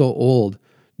someone so old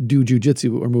do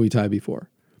jiu-jitsu or Muay Thai before.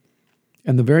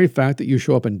 And the very fact that you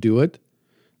show up and do it,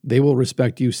 they will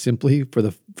respect you simply for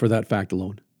that fact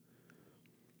alone.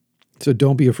 So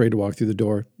don't be afraid to walk through the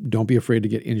door. Don't be afraid to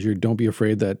get injured. Don't be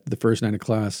afraid that the first night of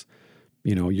class,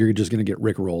 you're just going to get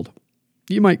rickrolled.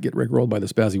 You might get rickrolled by the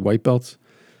spazzy white belts,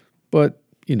 but,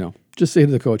 just say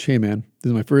to the coach, hey, man,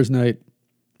 this is my first night.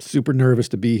 Super nervous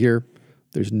to be here.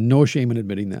 There's no shame in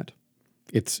admitting that.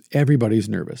 Everybody's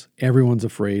nervous. Everyone's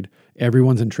afraid.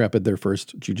 Everyone's intrepid their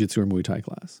first jiu-jitsu or Muay Thai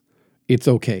class. It's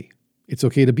okay. It's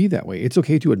okay to be that way. It's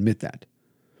okay to admit that.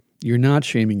 You're not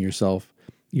shaming yourself.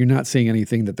 You're not saying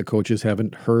anything that the coaches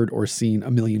haven't heard or seen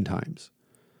a million times.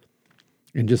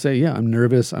 And just say, yeah, I'm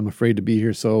nervous. I'm afraid to be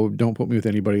here. So don't put me with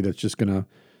anybody that's just going to,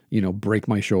 break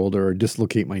my shoulder or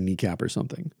dislocate my kneecap or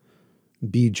something.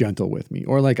 Be gentle with me.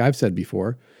 Or like I've said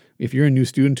before, if you're a new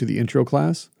student to the intro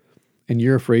class and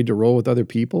you're afraid to roll with other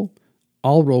people,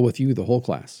 I'll roll with you the whole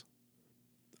class.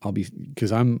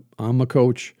 Because I'm a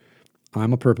coach.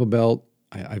 I'm a purple belt.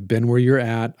 I've been where you're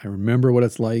at. I remember what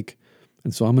it's like.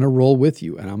 And so I'm going to roll with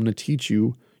you and I'm going to teach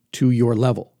you to your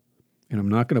level. And I'm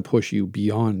not going to push you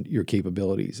beyond your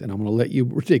capabilities. And I'm going to let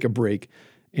you take a break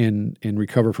and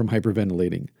recover from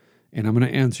hyperventilating. And I'm going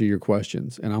to answer your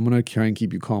questions. And I'm going to try and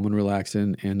keep you calm and relaxed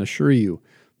and assure you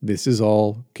this is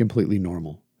all completely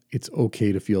normal. It's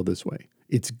okay to feel this way.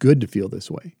 It's good to feel this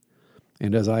way.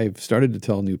 And as I've started to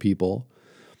tell new people,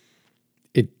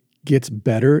 it gets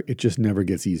better. It just never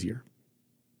gets easier.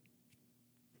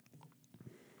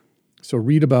 So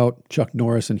read about Chuck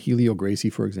Norris and Helio Gracie,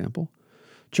 for example.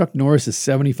 Chuck Norris is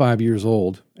 75 years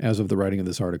old as of the writing of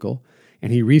this article,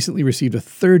 and he recently received a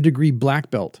third-degree black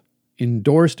belt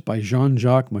endorsed by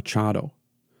Jean-Jacques Machado.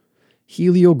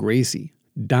 Helio Gracie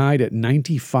died at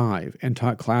 95 and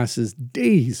taught classes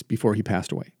days before he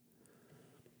passed away.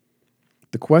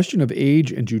 The question of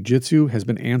age and jiu-jitsu has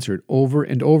been answered over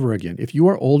and over again. If you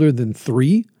are older than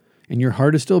 3 and your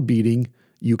heart is still beating,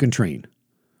 you can train.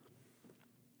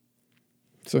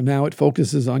 So now it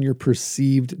focuses on your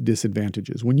perceived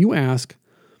disadvantages. When you ask,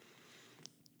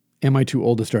 am I too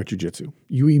old to start jiu-jitsu?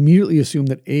 You immediately assume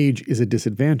that age is a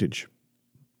disadvantage.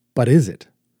 But is it?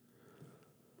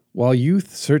 While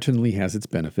youth certainly has its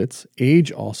benefits,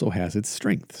 age also has its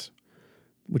strengths,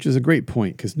 which is a great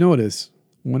point because notice,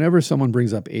 whenever someone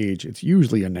brings up age, it's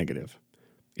usually a negative.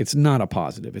 It's not a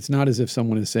positive. It's not as if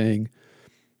someone is saying,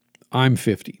 I'm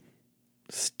 50.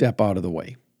 Step out of the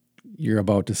way. You're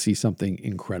about to see something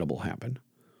incredible happen.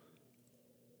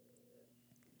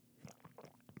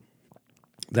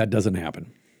 That doesn't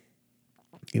happen.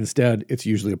 Instead, it's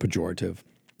usually a pejorative.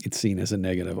 It's seen as a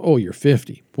negative. Oh, you're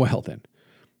 50. Well then,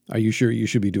 are you sure you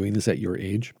should be doing this at your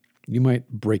age? You might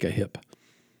break a hip.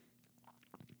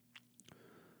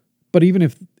 But even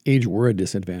if age were a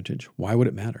disadvantage, why would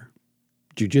it matter?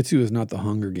 Jiu-jitsu is not the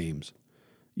Hunger Games.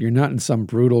 You're not in some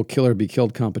brutal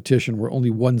kill-or-be-killed competition where only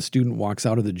one student walks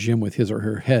out of the gym with his or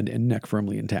her head and neck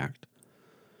firmly intact.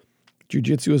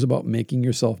 Jiu-jitsu is about making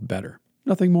yourself better.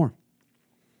 Nothing more.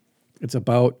 It's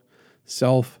about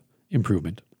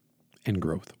self-improvement and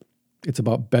growth. It's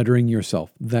about bettering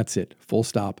yourself. That's it. Full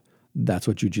stop. That's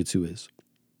what jiu-jitsu is.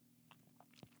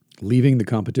 Leaving the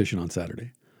competition on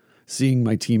Saturday, seeing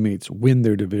my teammates win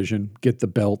their division, get the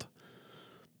belt,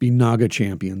 be Naga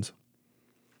champions.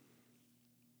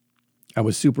 I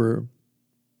was super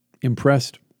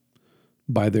impressed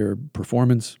by their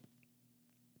performance,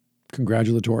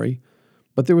 congratulatory,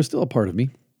 but there was still a part of me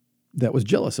that was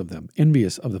jealous of them,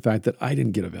 envious of the fact that I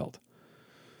didn't get a belt.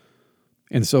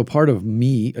 And so part of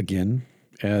me, again,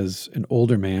 as an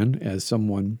older man, as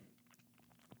someone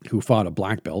who fought a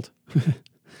black belt,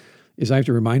 is I have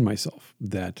to remind myself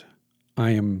that I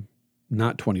am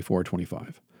not 24 or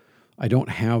 25. I don't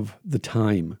have the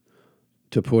time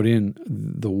to put in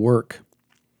the work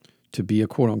to be a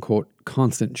quote-unquote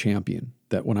constant champion,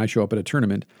 that when I show up at a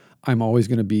tournament, I'm always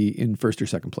going to be in first or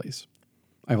second place.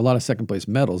 I have a lot of second place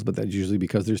medals, but that's usually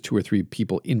because there's 2 or 3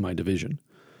 people in my division.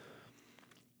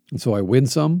 And so I win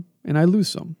some and I lose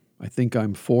some. I think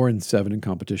I'm 4-7 in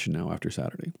competition now after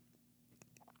Saturday.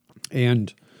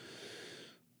 And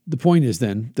the point is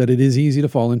then that it is easy to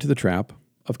fall into the trap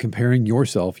of comparing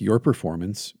yourself, your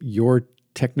performance, your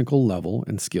technical level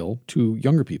and skill to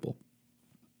younger people.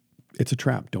 It's a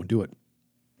trap. Don't do it.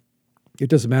 It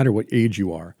doesn't matter what age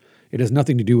you are. It has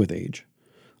nothing to do with age.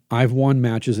 I've won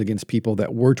matches against people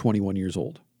that were 21 years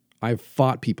old. I've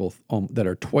fought people that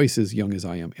are twice as young as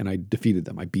I am, and I defeated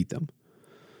them. I beat them.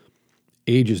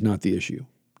 Age is not the issue.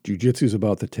 Jiu-jitsu is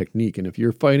about the technique, and if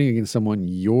you're fighting against someone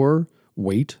your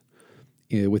weight,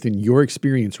 within your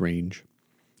experience range,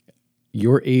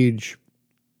 your age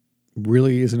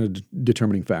really isn't a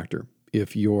determining factor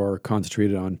if you're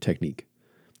concentrated on technique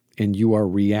and you are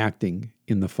reacting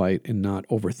in the fight and not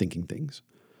overthinking things.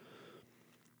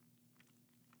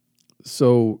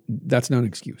 So that's not an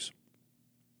excuse.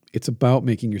 It's about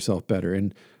making yourself better.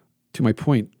 And to my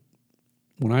point,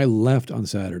 when I left on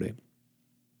Saturday,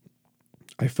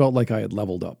 I felt like I had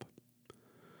leveled up.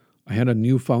 I had a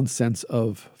newfound sense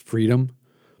of freedom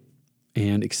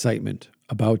and excitement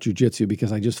about jiu-jitsu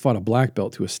because I just fought a black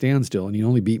belt to a standstill and he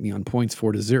only beat me on points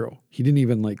 4-0. He didn't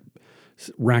even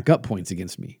rack up points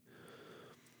against me.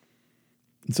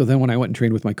 And so then when I went and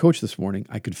trained with my coach this morning,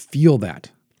 I could feel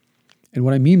that. And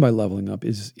what I mean by leveling up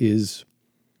is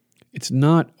it's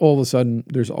not all of a sudden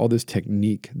there's all this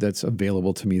technique that's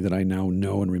available to me that I now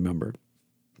know and remember.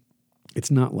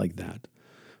 It's not like that.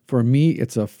 For me,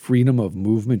 it's a freedom of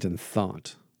movement and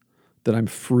thought, that I'm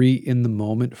free in the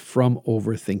moment from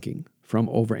overthinking, from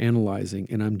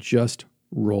overanalyzing, and I'm just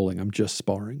rolling, I'm just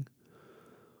sparring.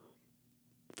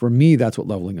 For me, that's what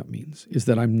leveling up means, is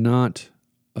that I'm not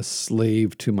a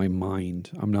slave to my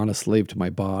mind. I'm not a slave to my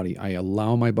body. I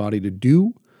allow my body to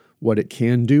do what it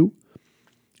can do,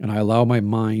 and I allow my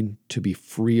mind to be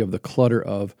free of the clutter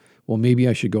of, well, maybe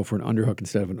I should go for an underhook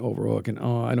instead of an overhook, and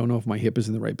I don't know if my hip is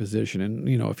in the right position, and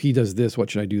if he does this, what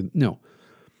should I do? No.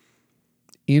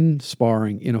 In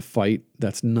sparring, in a fight,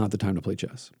 that's not the time to play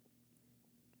chess.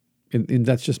 And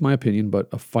that's just my opinion, but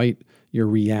a fight, you're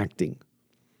reacting.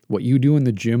 What you do in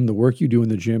the gym, the work you do in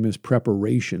the gym is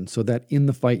preparation so that in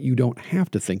the fight, you don't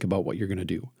have to think about what you're going to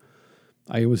do.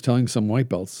 I was telling some white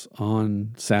belts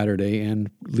on Saturday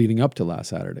and leading up to last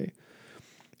Saturday,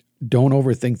 don't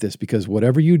overthink this because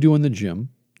whatever you do in the gym,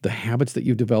 the habits that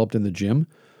you've developed in the gym,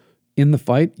 in the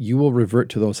fight, you will revert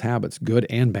to those habits, good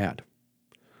and bad.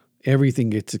 Everything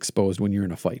gets exposed when you're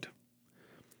in a fight.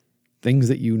 Things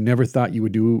that you never thought you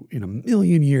would do in a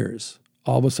million years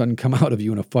all of a sudden come out of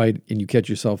you in a fight and you catch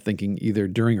yourself thinking either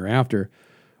during or after,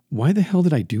 why the hell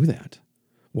did I do that?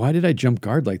 Why did I jump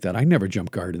guard like that? I never jump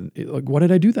guard. What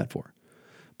did I do that for?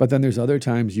 But then there's other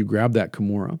times you grab that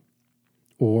Kimura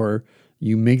or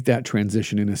you make that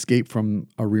transition and escape from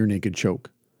a rear naked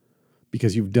choke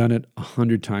because you've done it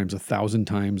 100 times, 1,000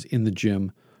 times in the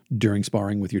gym during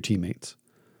sparring with your teammates.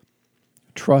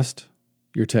 Trust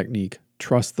your technique.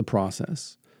 Trust the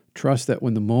process. Trust that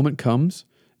when the moment comes,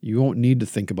 you won't need to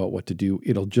think about what to do.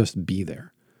 It'll just be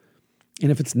there.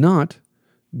 And if it's not,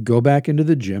 go back into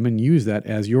the gym and use that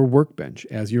as your workbench,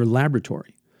 as your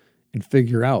laboratory, and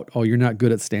figure out, oh, you're not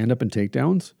good at stand-up and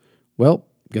takedowns? Well,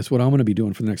 guess what I'm going to be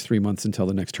doing for the next 3 months until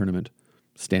the next tournament?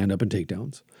 Stand-up and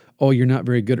takedowns. Oh, you're not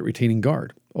very good at retaining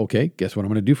guard. Okay, guess what I'm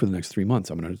going to do for the next 3 months?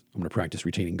 I'm going to practice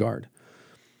retaining guard.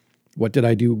 What did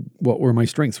I do? What were my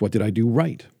strengths? What did I do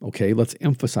right? Okay, let's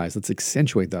emphasize, let's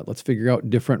accentuate that. Let's figure out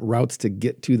different routes to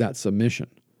get to that submission.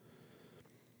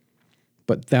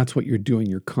 But that's what you're doing.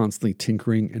 You're constantly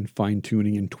tinkering and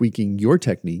fine-tuning and tweaking your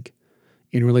technique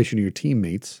in relation to your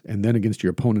teammates and then against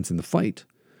your opponents in the fight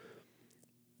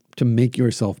to make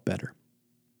yourself better.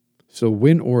 So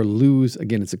win or lose,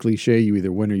 again, it's a cliche. You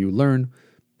either win or you learn.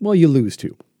 Well, you lose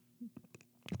too.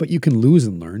 But you can lose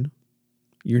and learn.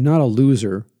 You're not a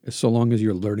loser so long as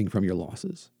you're learning from your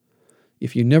losses.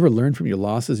 If you never learn from your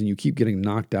losses and you keep getting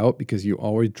knocked out because you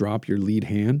always drop your lead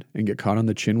hand and get caught on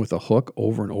the chin with a hook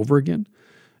over and over again,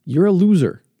 you're a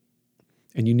loser.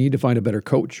 And you need to find a better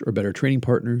coach or better training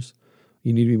partners.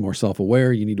 You need to be more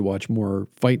self-aware. You need to watch more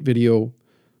fight video,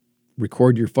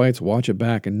 record your fights, watch it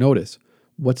back, and notice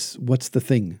what's the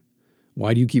thing.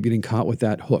 Why do you keep getting caught with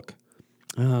that hook?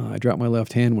 I drop my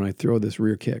left hand when I throw this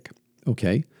rear kick.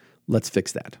 Okay, let's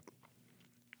fix that.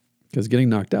 Because getting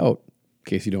knocked out, in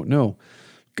case you don't know,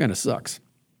 kind of sucks.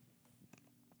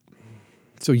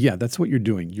 So yeah, that's what you're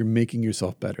doing. You're making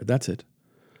yourself better. That's it.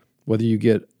 Whether you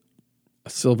get a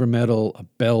silver medal, a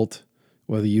belt,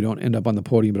 whether you don't end up on the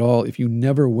podium at all, if you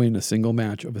never win a single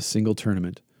match of a single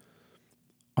tournament,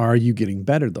 are you getting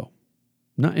better though?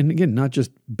 Not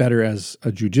just better as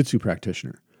a jiu-jitsu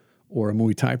practitioner or a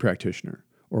Muay Thai practitioner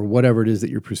or whatever it is that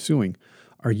you're pursuing.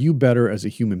 Are you better as a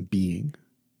human being?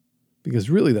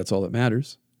 Because really that's all that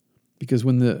matters. Because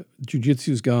when the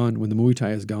jiu-jitsu is gone, when the Muay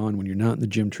Thai is gone, when you're not in the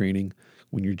gym training,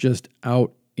 when you're just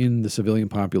out in the civilian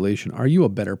population, are you a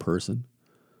better person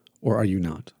or are you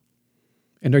not?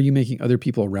 And are you making other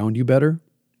people around you better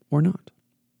or not?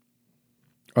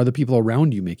 Are the people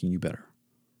around you making you better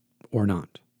or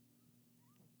not?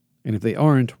 And if they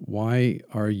aren't, why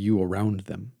are you around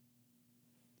them?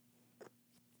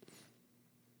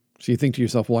 So you think to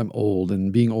yourself, well, I'm old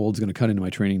and being old is going to cut into my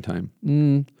training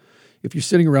time. If you're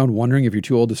sitting around wondering if you're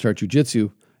too old to start jiu-jitsu,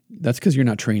 that's because you're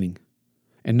not training.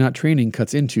 And not training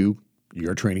cuts into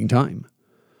your training time.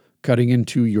 Cutting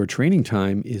into your training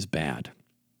time is bad.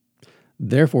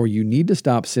 Therefore, you need to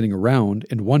stop sitting around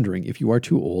and wondering if you are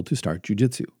too old to start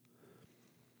jiu-jitsu.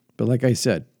 But like I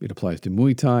said, it applies to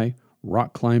Muay Thai,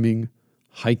 rock climbing,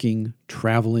 hiking,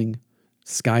 traveling,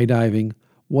 skydiving,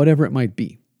 whatever it might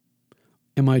be.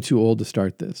 Am I too old to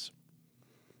start this?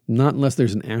 Not unless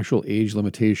there's an actual age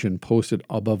limitation posted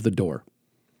above the door.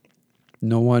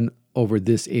 No one over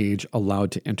this age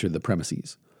allowed to enter the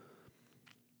premises.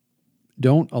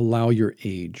 Don't allow your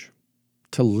age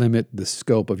to limit the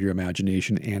scope of your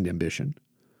imagination and ambition.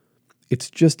 It's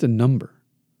just a number.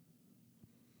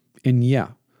 And yeah,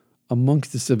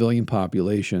 amongst the civilian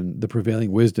population, the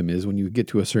prevailing wisdom is when you get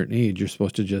to a certain age, you're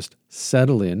supposed to just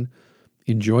settle in,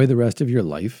 enjoy the rest of your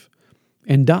life,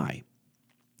 and die.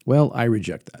 Well, I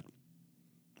reject that.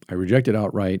 I reject it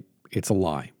outright. It's a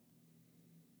lie.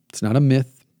 It's not a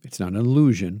myth. It's not an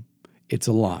illusion. It's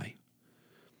a lie.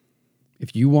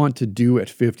 If you want to do at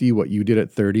 50 what you did at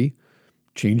 30,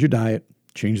 change your diet,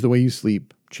 change the way you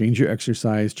sleep, change your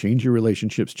exercise, change your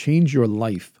relationships, change your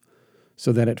life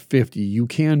so that at 50 you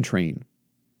can train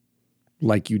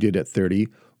like you did at 30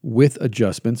 with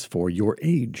adjustments for your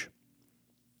age.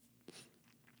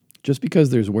 Just because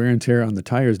there's wear and tear on the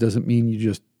tires doesn't mean you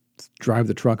just drive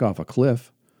the truck off a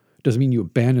cliff. Doesn't mean you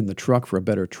abandon the truck for a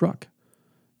better truck.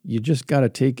 You just got to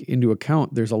take into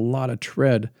account there's a lot of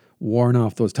tread worn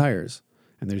off those tires.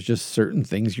 And there's just certain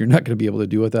things you're not going to be able to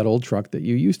do with that old truck that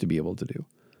you used to be able to do.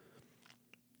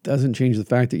 Doesn't change the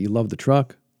fact that you love the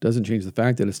truck. Doesn't change the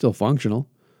fact that it's still functional.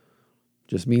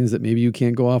 Just means that maybe you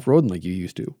can't go off-roading like you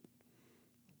used to.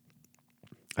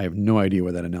 I have no idea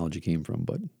where that analogy came from,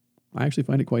 but I actually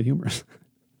find it quite humorous.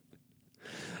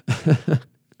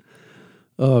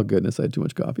 Oh, goodness, I had too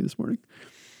much coffee this morning.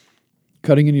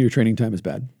 Cutting into your training time is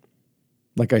bad.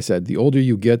 Like I said, the older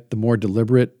you get, the more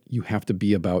deliberate you have to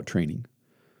be about training.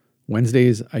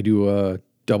 Wednesdays, I do a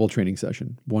double training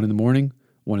session, one in the morning,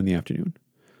 one in the afternoon.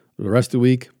 The rest of the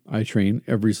week, I train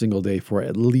every single day for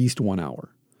at least 1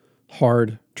 hour.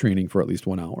 Hard training for at least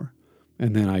 1 hour.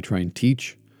 And then I try and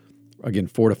teach, again,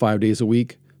 4 to 5 days a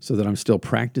week so that I'm still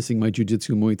practicing my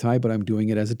jiu-jitsu Muay Thai, but I'm doing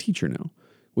it as a teacher now,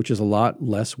 which is a lot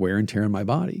less wear and tear in my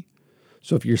body.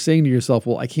 So if you're saying to yourself,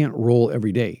 well, I can't roll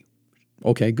every day.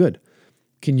 Okay, good.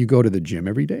 Can you go to the gym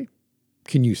every day?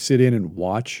 Can you sit in and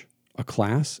watch a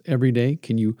class every day?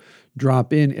 Can you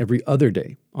drop in every other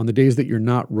day? On the days that you're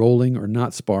not rolling or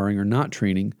not sparring or not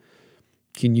training,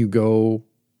 can you go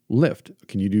lift?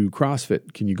 Can you do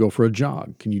CrossFit? Can you go for a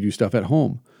jog? Can you do stuff at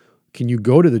home? Can you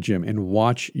go to the gym and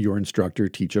watch your instructor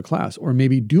teach a class? Or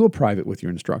maybe do a private with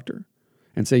your instructor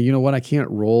and say, you know what, I can't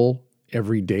roll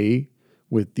every day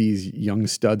with these young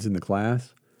studs in the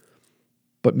class,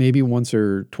 but maybe once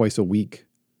or twice a week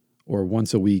or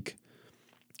once a week,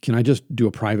 can I just do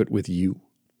a private with you?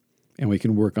 And we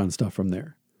can work on stuff from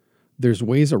there. There's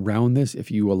ways around this if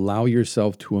you allow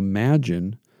yourself to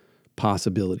imagine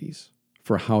possibilities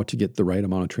for how to get the right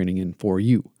amount of training in for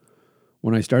you.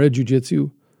 When I started jiu-jitsu,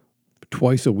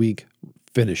 twice a week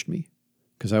finished me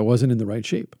because I wasn't in the right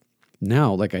shape.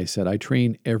 Now, like I said, I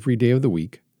train every day of the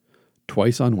week,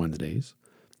 twice on Wednesdays.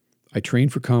 I train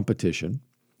for competition.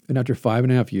 And after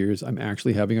 5.5 years, I'm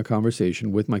actually having a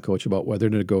conversation with my coach about whether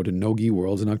to go to No-Gi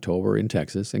Worlds in October in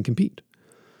Texas and compete.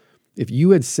 If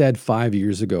you had said 5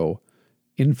 years ago,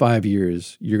 in 5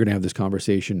 years, you're going to have this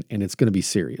conversation and it's going to be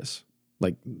serious.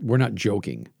 Like, we're not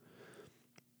joking.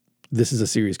 This is a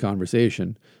serious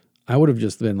conversation. I would have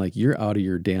just been like, you're out of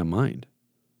your damn mind.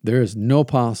 There is no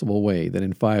possible way that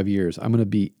in 5 years, I'm going to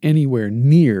be anywhere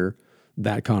near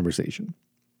that conversation.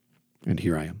 And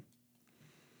here I am.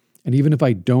 And even if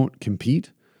I don't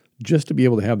compete, just to be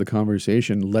able to have the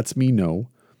conversation lets me know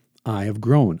I have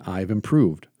grown, I've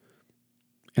improved.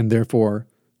 And therefore,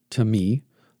 to me,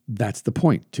 that's the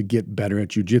point, to get better at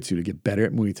jiu-jitsu, to get better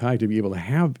at Muay Thai, to be able to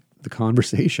have the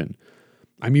conversation.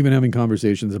 I'm even having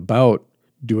conversations about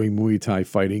doing Muay Thai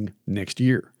fighting next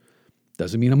year.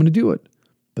 Doesn't mean I'm going to do it,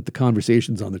 but the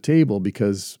conversation's on the table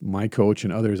because my coach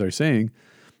and others are saying,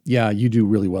 yeah, you do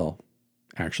really well,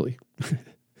 actually.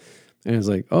 And it's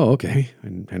like, oh, okay. I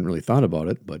hadn't really thought about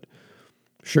it, but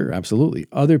sure, absolutely.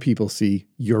 Other people see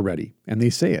you're ready and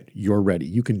they say it, you're ready.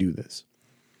 You can do this.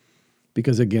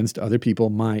 Because against other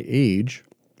people my age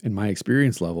and my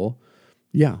experience level,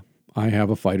 yeah, I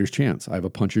have a fighter's chance. I have a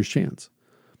puncher's chance.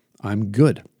 I'm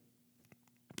good.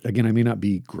 Again, I may not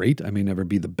be great. I may never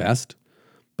be the best,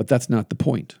 but that's not the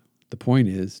point. The point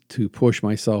is to push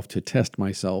myself, to test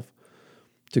myself,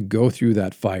 to go through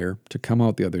that fire, to come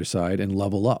out the other side and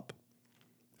level up.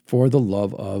 For the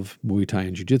love of Muay Thai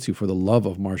and Jiu-Jitsu, for the love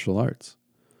of martial arts,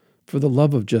 for the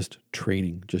love of just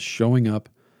training, just showing up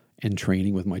and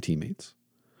training with my teammates.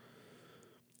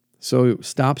 So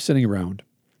stop sitting around.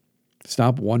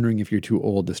 Stop wondering if you're too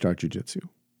old to start Jiu-Jitsu.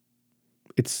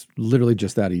 It's literally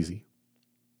just that easy.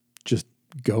 Just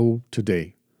go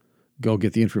today. Go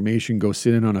get the information. Go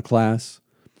sit in on a class.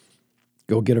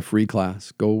 Go get a free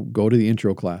class. Go to the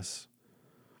intro class.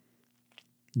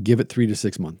 Give it 3 to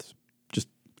 6 months. Just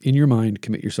in your mind,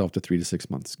 commit yourself to 3 to 6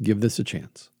 months. Give this a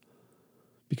chance.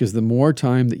 Because the more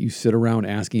time that you sit around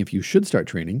asking if you should start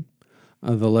training,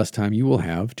 the less time you will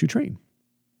have to train.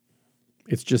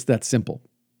 It's just that simple.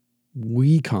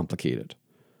 We complicate it.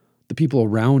 The people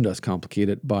around us complicate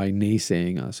it by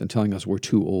naysaying us and telling us we're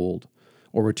too old,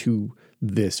 or we're too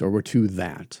this, or we're too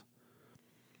that.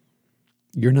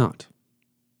 You're not.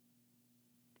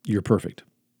 You're perfect.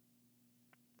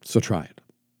 So try it.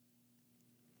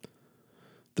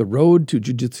 The road to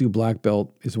Jiu-Jitsu black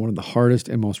belt is one of the hardest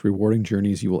and most rewarding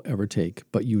journeys you will ever take,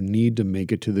 but you need to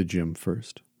make it to the gym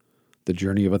first. The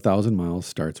journey of 1,000 miles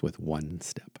starts with one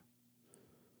step.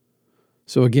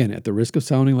 So again, at the risk of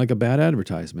sounding like a bad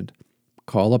advertisement,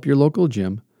 call up your local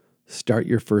gym, start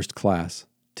your first class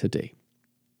today.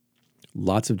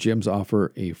 Lots of gyms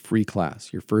offer a free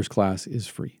class. Your first class is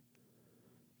free.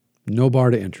 No bar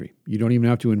to entry. You don't even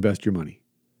have to invest your money.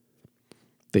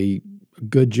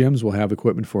 Good gyms will have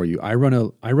equipment for you. I run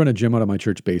a gym out of my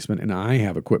church basement, and I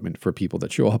have equipment for people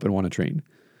that show up and want to train.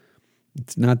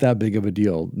 It's not that big of a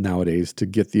deal nowadays to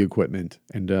get the equipment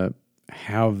and to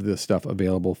have the stuff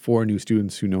available for new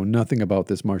students who know nothing about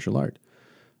this martial art.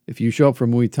 If you show up for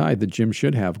Muay Thai, the gym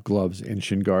should have gloves and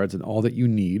shin guards and all that you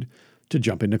need to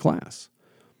jump into class.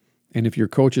 And if your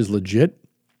coach is legit,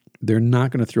 they're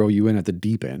not going to throw you in at the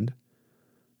deep end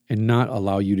and not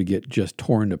allow you to get just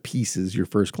torn to pieces your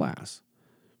first class.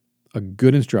 A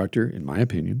good instructor, in my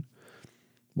opinion,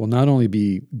 will not only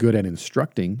be good at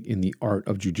instructing in the art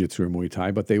of Jiu-Jitsu or Muay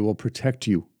Thai, but they will protect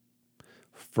you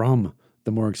from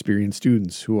the more experienced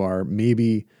students who are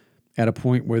maybe at a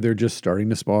point where they're just starting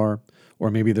to spar,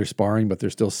 or maybe they're sparring, but they're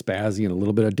still spazzy and a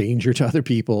little bit of danger to other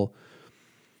people,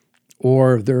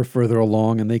 or they're further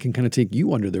along and they can kind of take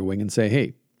you under their wing and say,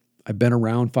 hey, I've been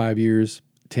around 5 years,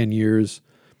 10 years.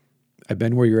 I've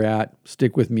been where you're at.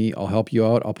 Stick with me. I'll help you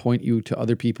out. I'll point you to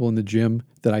other people in the gym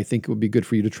that I think would be good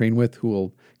for you to train with, who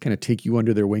will kind of take you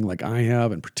under their wing like I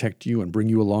have and protect you and bring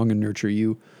you along and nurture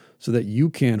you so that you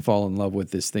can fall in love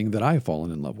with this thing that I've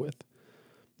fallen in love with.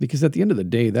 Because at the end of the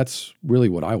day, that's really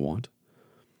what I want.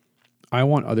 I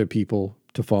want other people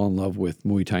to fall in love with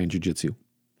Muay Thai and Jiu-Jitsu,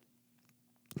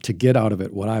 to get out of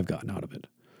it what I've gotten out of it.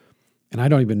 And I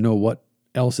don't even know what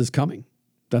else is coming.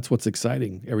 That's what's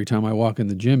exciting every time I walk in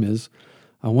the gym is,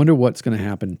 I wonder what's going to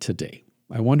happen today.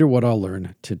 I wonder what I'll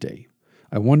learn today.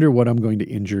 I wonder what I'm going to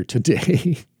injure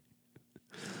today.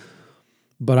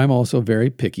 But I'm also very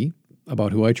picky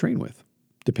about who I train with,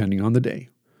 depending on the day.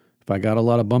 If I got a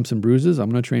lot of bumps and bruises, I'm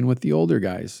going to train with the older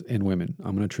guys and women.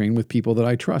 I'm going to train with people that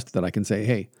I trust, that I can say,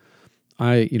 hey,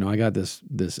 I got this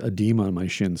edema on my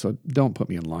shin, so don't put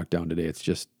me in lockdown today. It's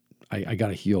just, I got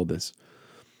to heal this.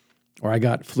 Or I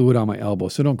got fluid on my elbow,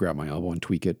 so don't grab my elbow and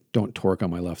tweak it. Don't torque on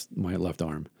my left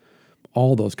arm.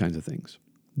 All those kinds of things.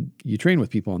 You train with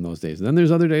people on those days. And then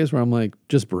there's other days where I'm like,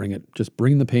 just bring it. Just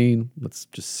bring the pain. Let's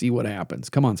just see what happens.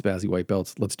 Come on, spazzy white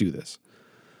belts. Let's do this.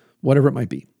 Whatever it might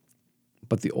be.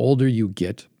 But the older you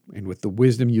get, and with the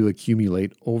wisdom you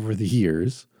accumulate over the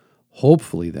years,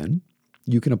 hopefully then,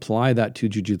 you can apply that to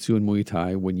Jiu-Jitsu and Muay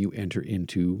Thai when you enter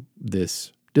into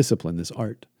this discipline, this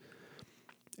art.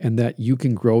 And that you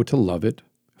can grow to love it,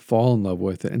 fall in love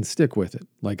with it, and stick with it,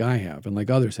 like I have and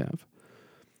like others have.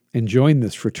 And join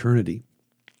this fraternity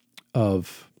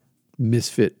of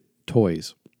misfit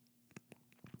toys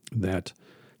that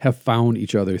have found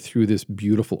each other through this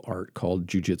beautiful art called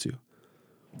Jiu-Jitsu.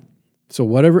 So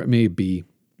whatever it may be,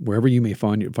 wherever you may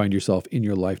find yourself in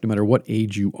your life, no matter what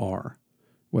age you are,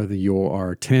 whether you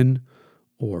are 10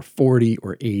 or 40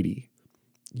 or 80,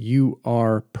 you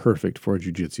are perfect for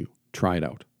Jiu-Jitsu. Try it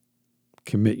out.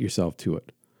 Commit yourself to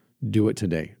it. Do it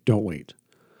today. Don't wait.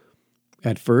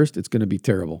 At first, it's going to be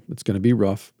terrible. It's going to be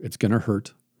rough. It's going to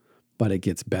hurt, but it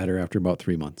gets better after about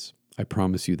 3 months. I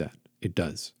promise you that. It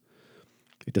does.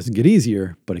 It doesn't get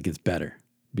easier, but it gets better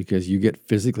because you get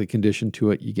physically conditioned to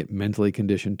it. You get mentally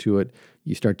conditioned to it.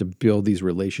 You start to build these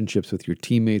relationships with your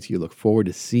teammates. You look forward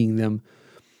to seeing them.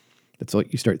 That's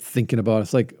what you start thinking about.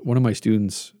 It's like one of my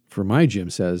students for my gym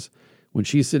says, when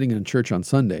she's sitting in church on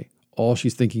Sunday, all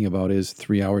she's thinking about is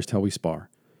 3 hours till we spar,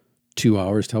 2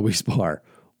 hours till we spar,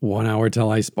 1 hour till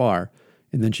I spar.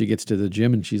 And then she gets to the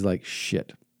gym and she's like,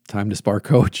 shit, time to spar,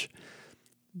 coach.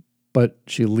 But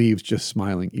she leaves just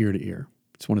smiling ear to ear.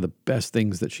 It's one of the best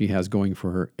things that she has going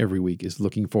for her every week is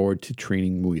looking forward to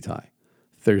training Muay Thai,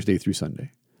 Thursday through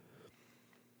Sunday.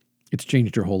 It's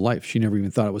changed her whole life. She never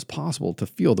even thought it was possible to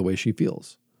feel the way she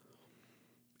feels.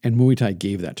 And Muay Thai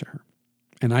gave that to her.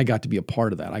 And I got to be a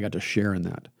part of that. I got to share in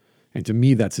that. And to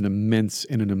me, that's an immense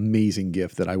and an amazing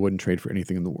gift that I wouldn't trade for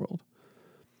anything in the world.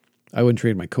 I wouldn't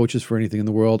trade my coaches for anything in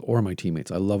the world or my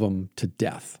teammates. I love them to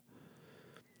death.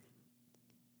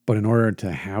 But in order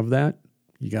to have that,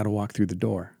 you got to walk through the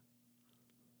door.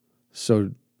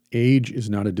 So age is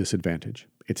not a disadvantage.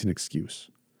 It's an excuse.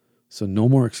 So no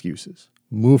more excuses.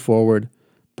 Move forward,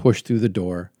 push through the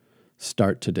door,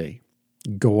 start today.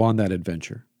 Go on that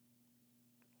adventure.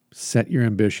 Set your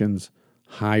ambitions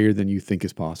higher than you think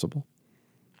is possible.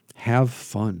 Have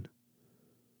fun.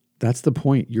 That's the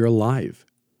point. You're alive.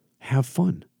 Have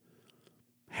fun.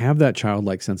 Have that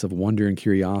childlike sense of wonder and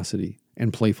curiosity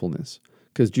and playfulness,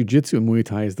 because jiu-jitsu and Muay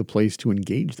Thai is the place to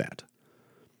engage that.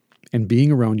 And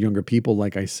being around younger people,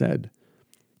 like I said,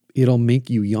 it'll make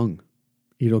you young.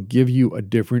 It'll give you a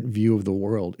different view of the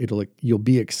world. You'll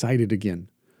be excited again.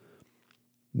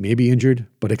 Maybe injured,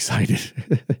 but excited.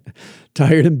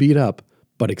 Tired and beat up,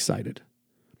 but excited.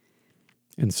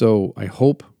 And so I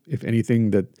hope, if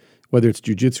anything, that whether it's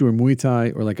jiu-jitsu or Muay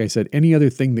Thai, or like I said, any other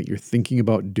thing that you're thinking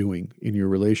about doing in your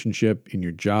relationship, in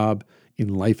your job,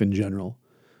 in life in general,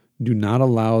 do not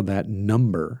allow that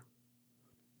number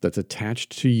that's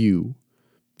attached to you.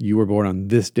 You were born on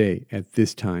this day, at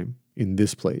this time, in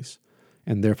this place.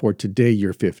 And therefore today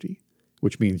you're 50,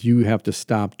 which means you have to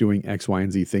stop doing X, Y,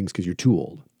 and Z things because you're too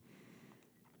old.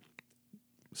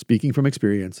 Speaking from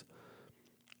experience,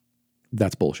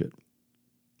 that's bullshit.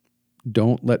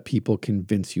 Don't let people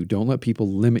convince you. Don't let people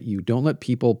limit you. Don't let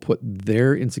people put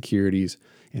their insecurities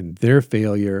and their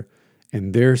failure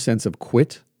and their sense of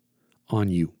quit on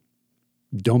you.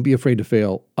 Don't be afraid to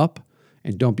fail up,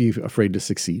 and don't be afraid to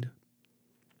succeed.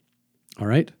 All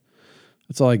right?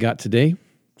 That's all I got today.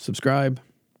 Subscribe.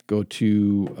 Go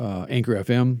to Anchor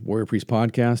FM, Warrior Priest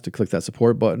Podcast, to click that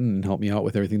support button and help me out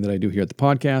with everything that I do here at the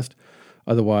podcast.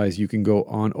 Otherwise, you can go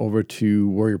on over to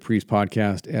Warrior Priest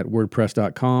Podcast at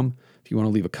wordpress.com. If you want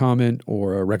to leave a comment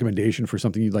or a recommendation for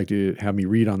something you'd like to have me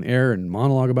read on air and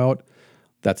monologue about,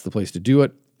 that's the place to do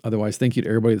it. Otherwise, thank you to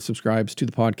everybody that subscribes to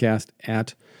the podcast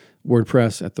at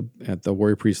WordPress, at the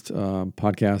Warrior Priest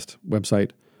podcast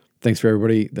website. Thanks for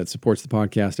everybody that supports the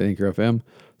podcast at Anchor FM.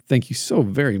 Thank you so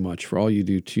very much for all you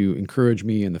do to encourage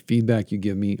me and the feedback you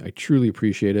give me. I truly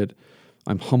appreciate it.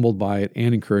 I'm humbled by it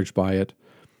and encouraged by it.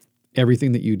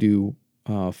 Everything that you do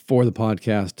for the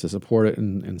podcast to support it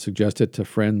and suggest it to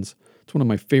friends. It's one of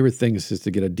my favorite things is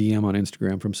to get a DM on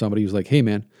Instagram from somebody who's like, hey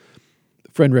man,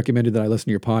 a friend recommended that I listen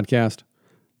to your podcast.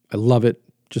 I love it.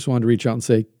 Just wanted to reach out and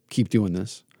say, keep doing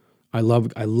this. I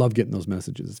love getting those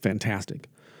messages. It's fantastic.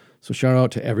 So shout out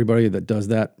to everybody that does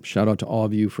that. Shout out to all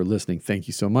of you for listening. Thank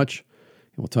you so much.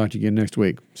 And we'll talk to you again next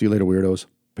week. See you later, weirdos.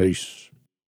 Peace.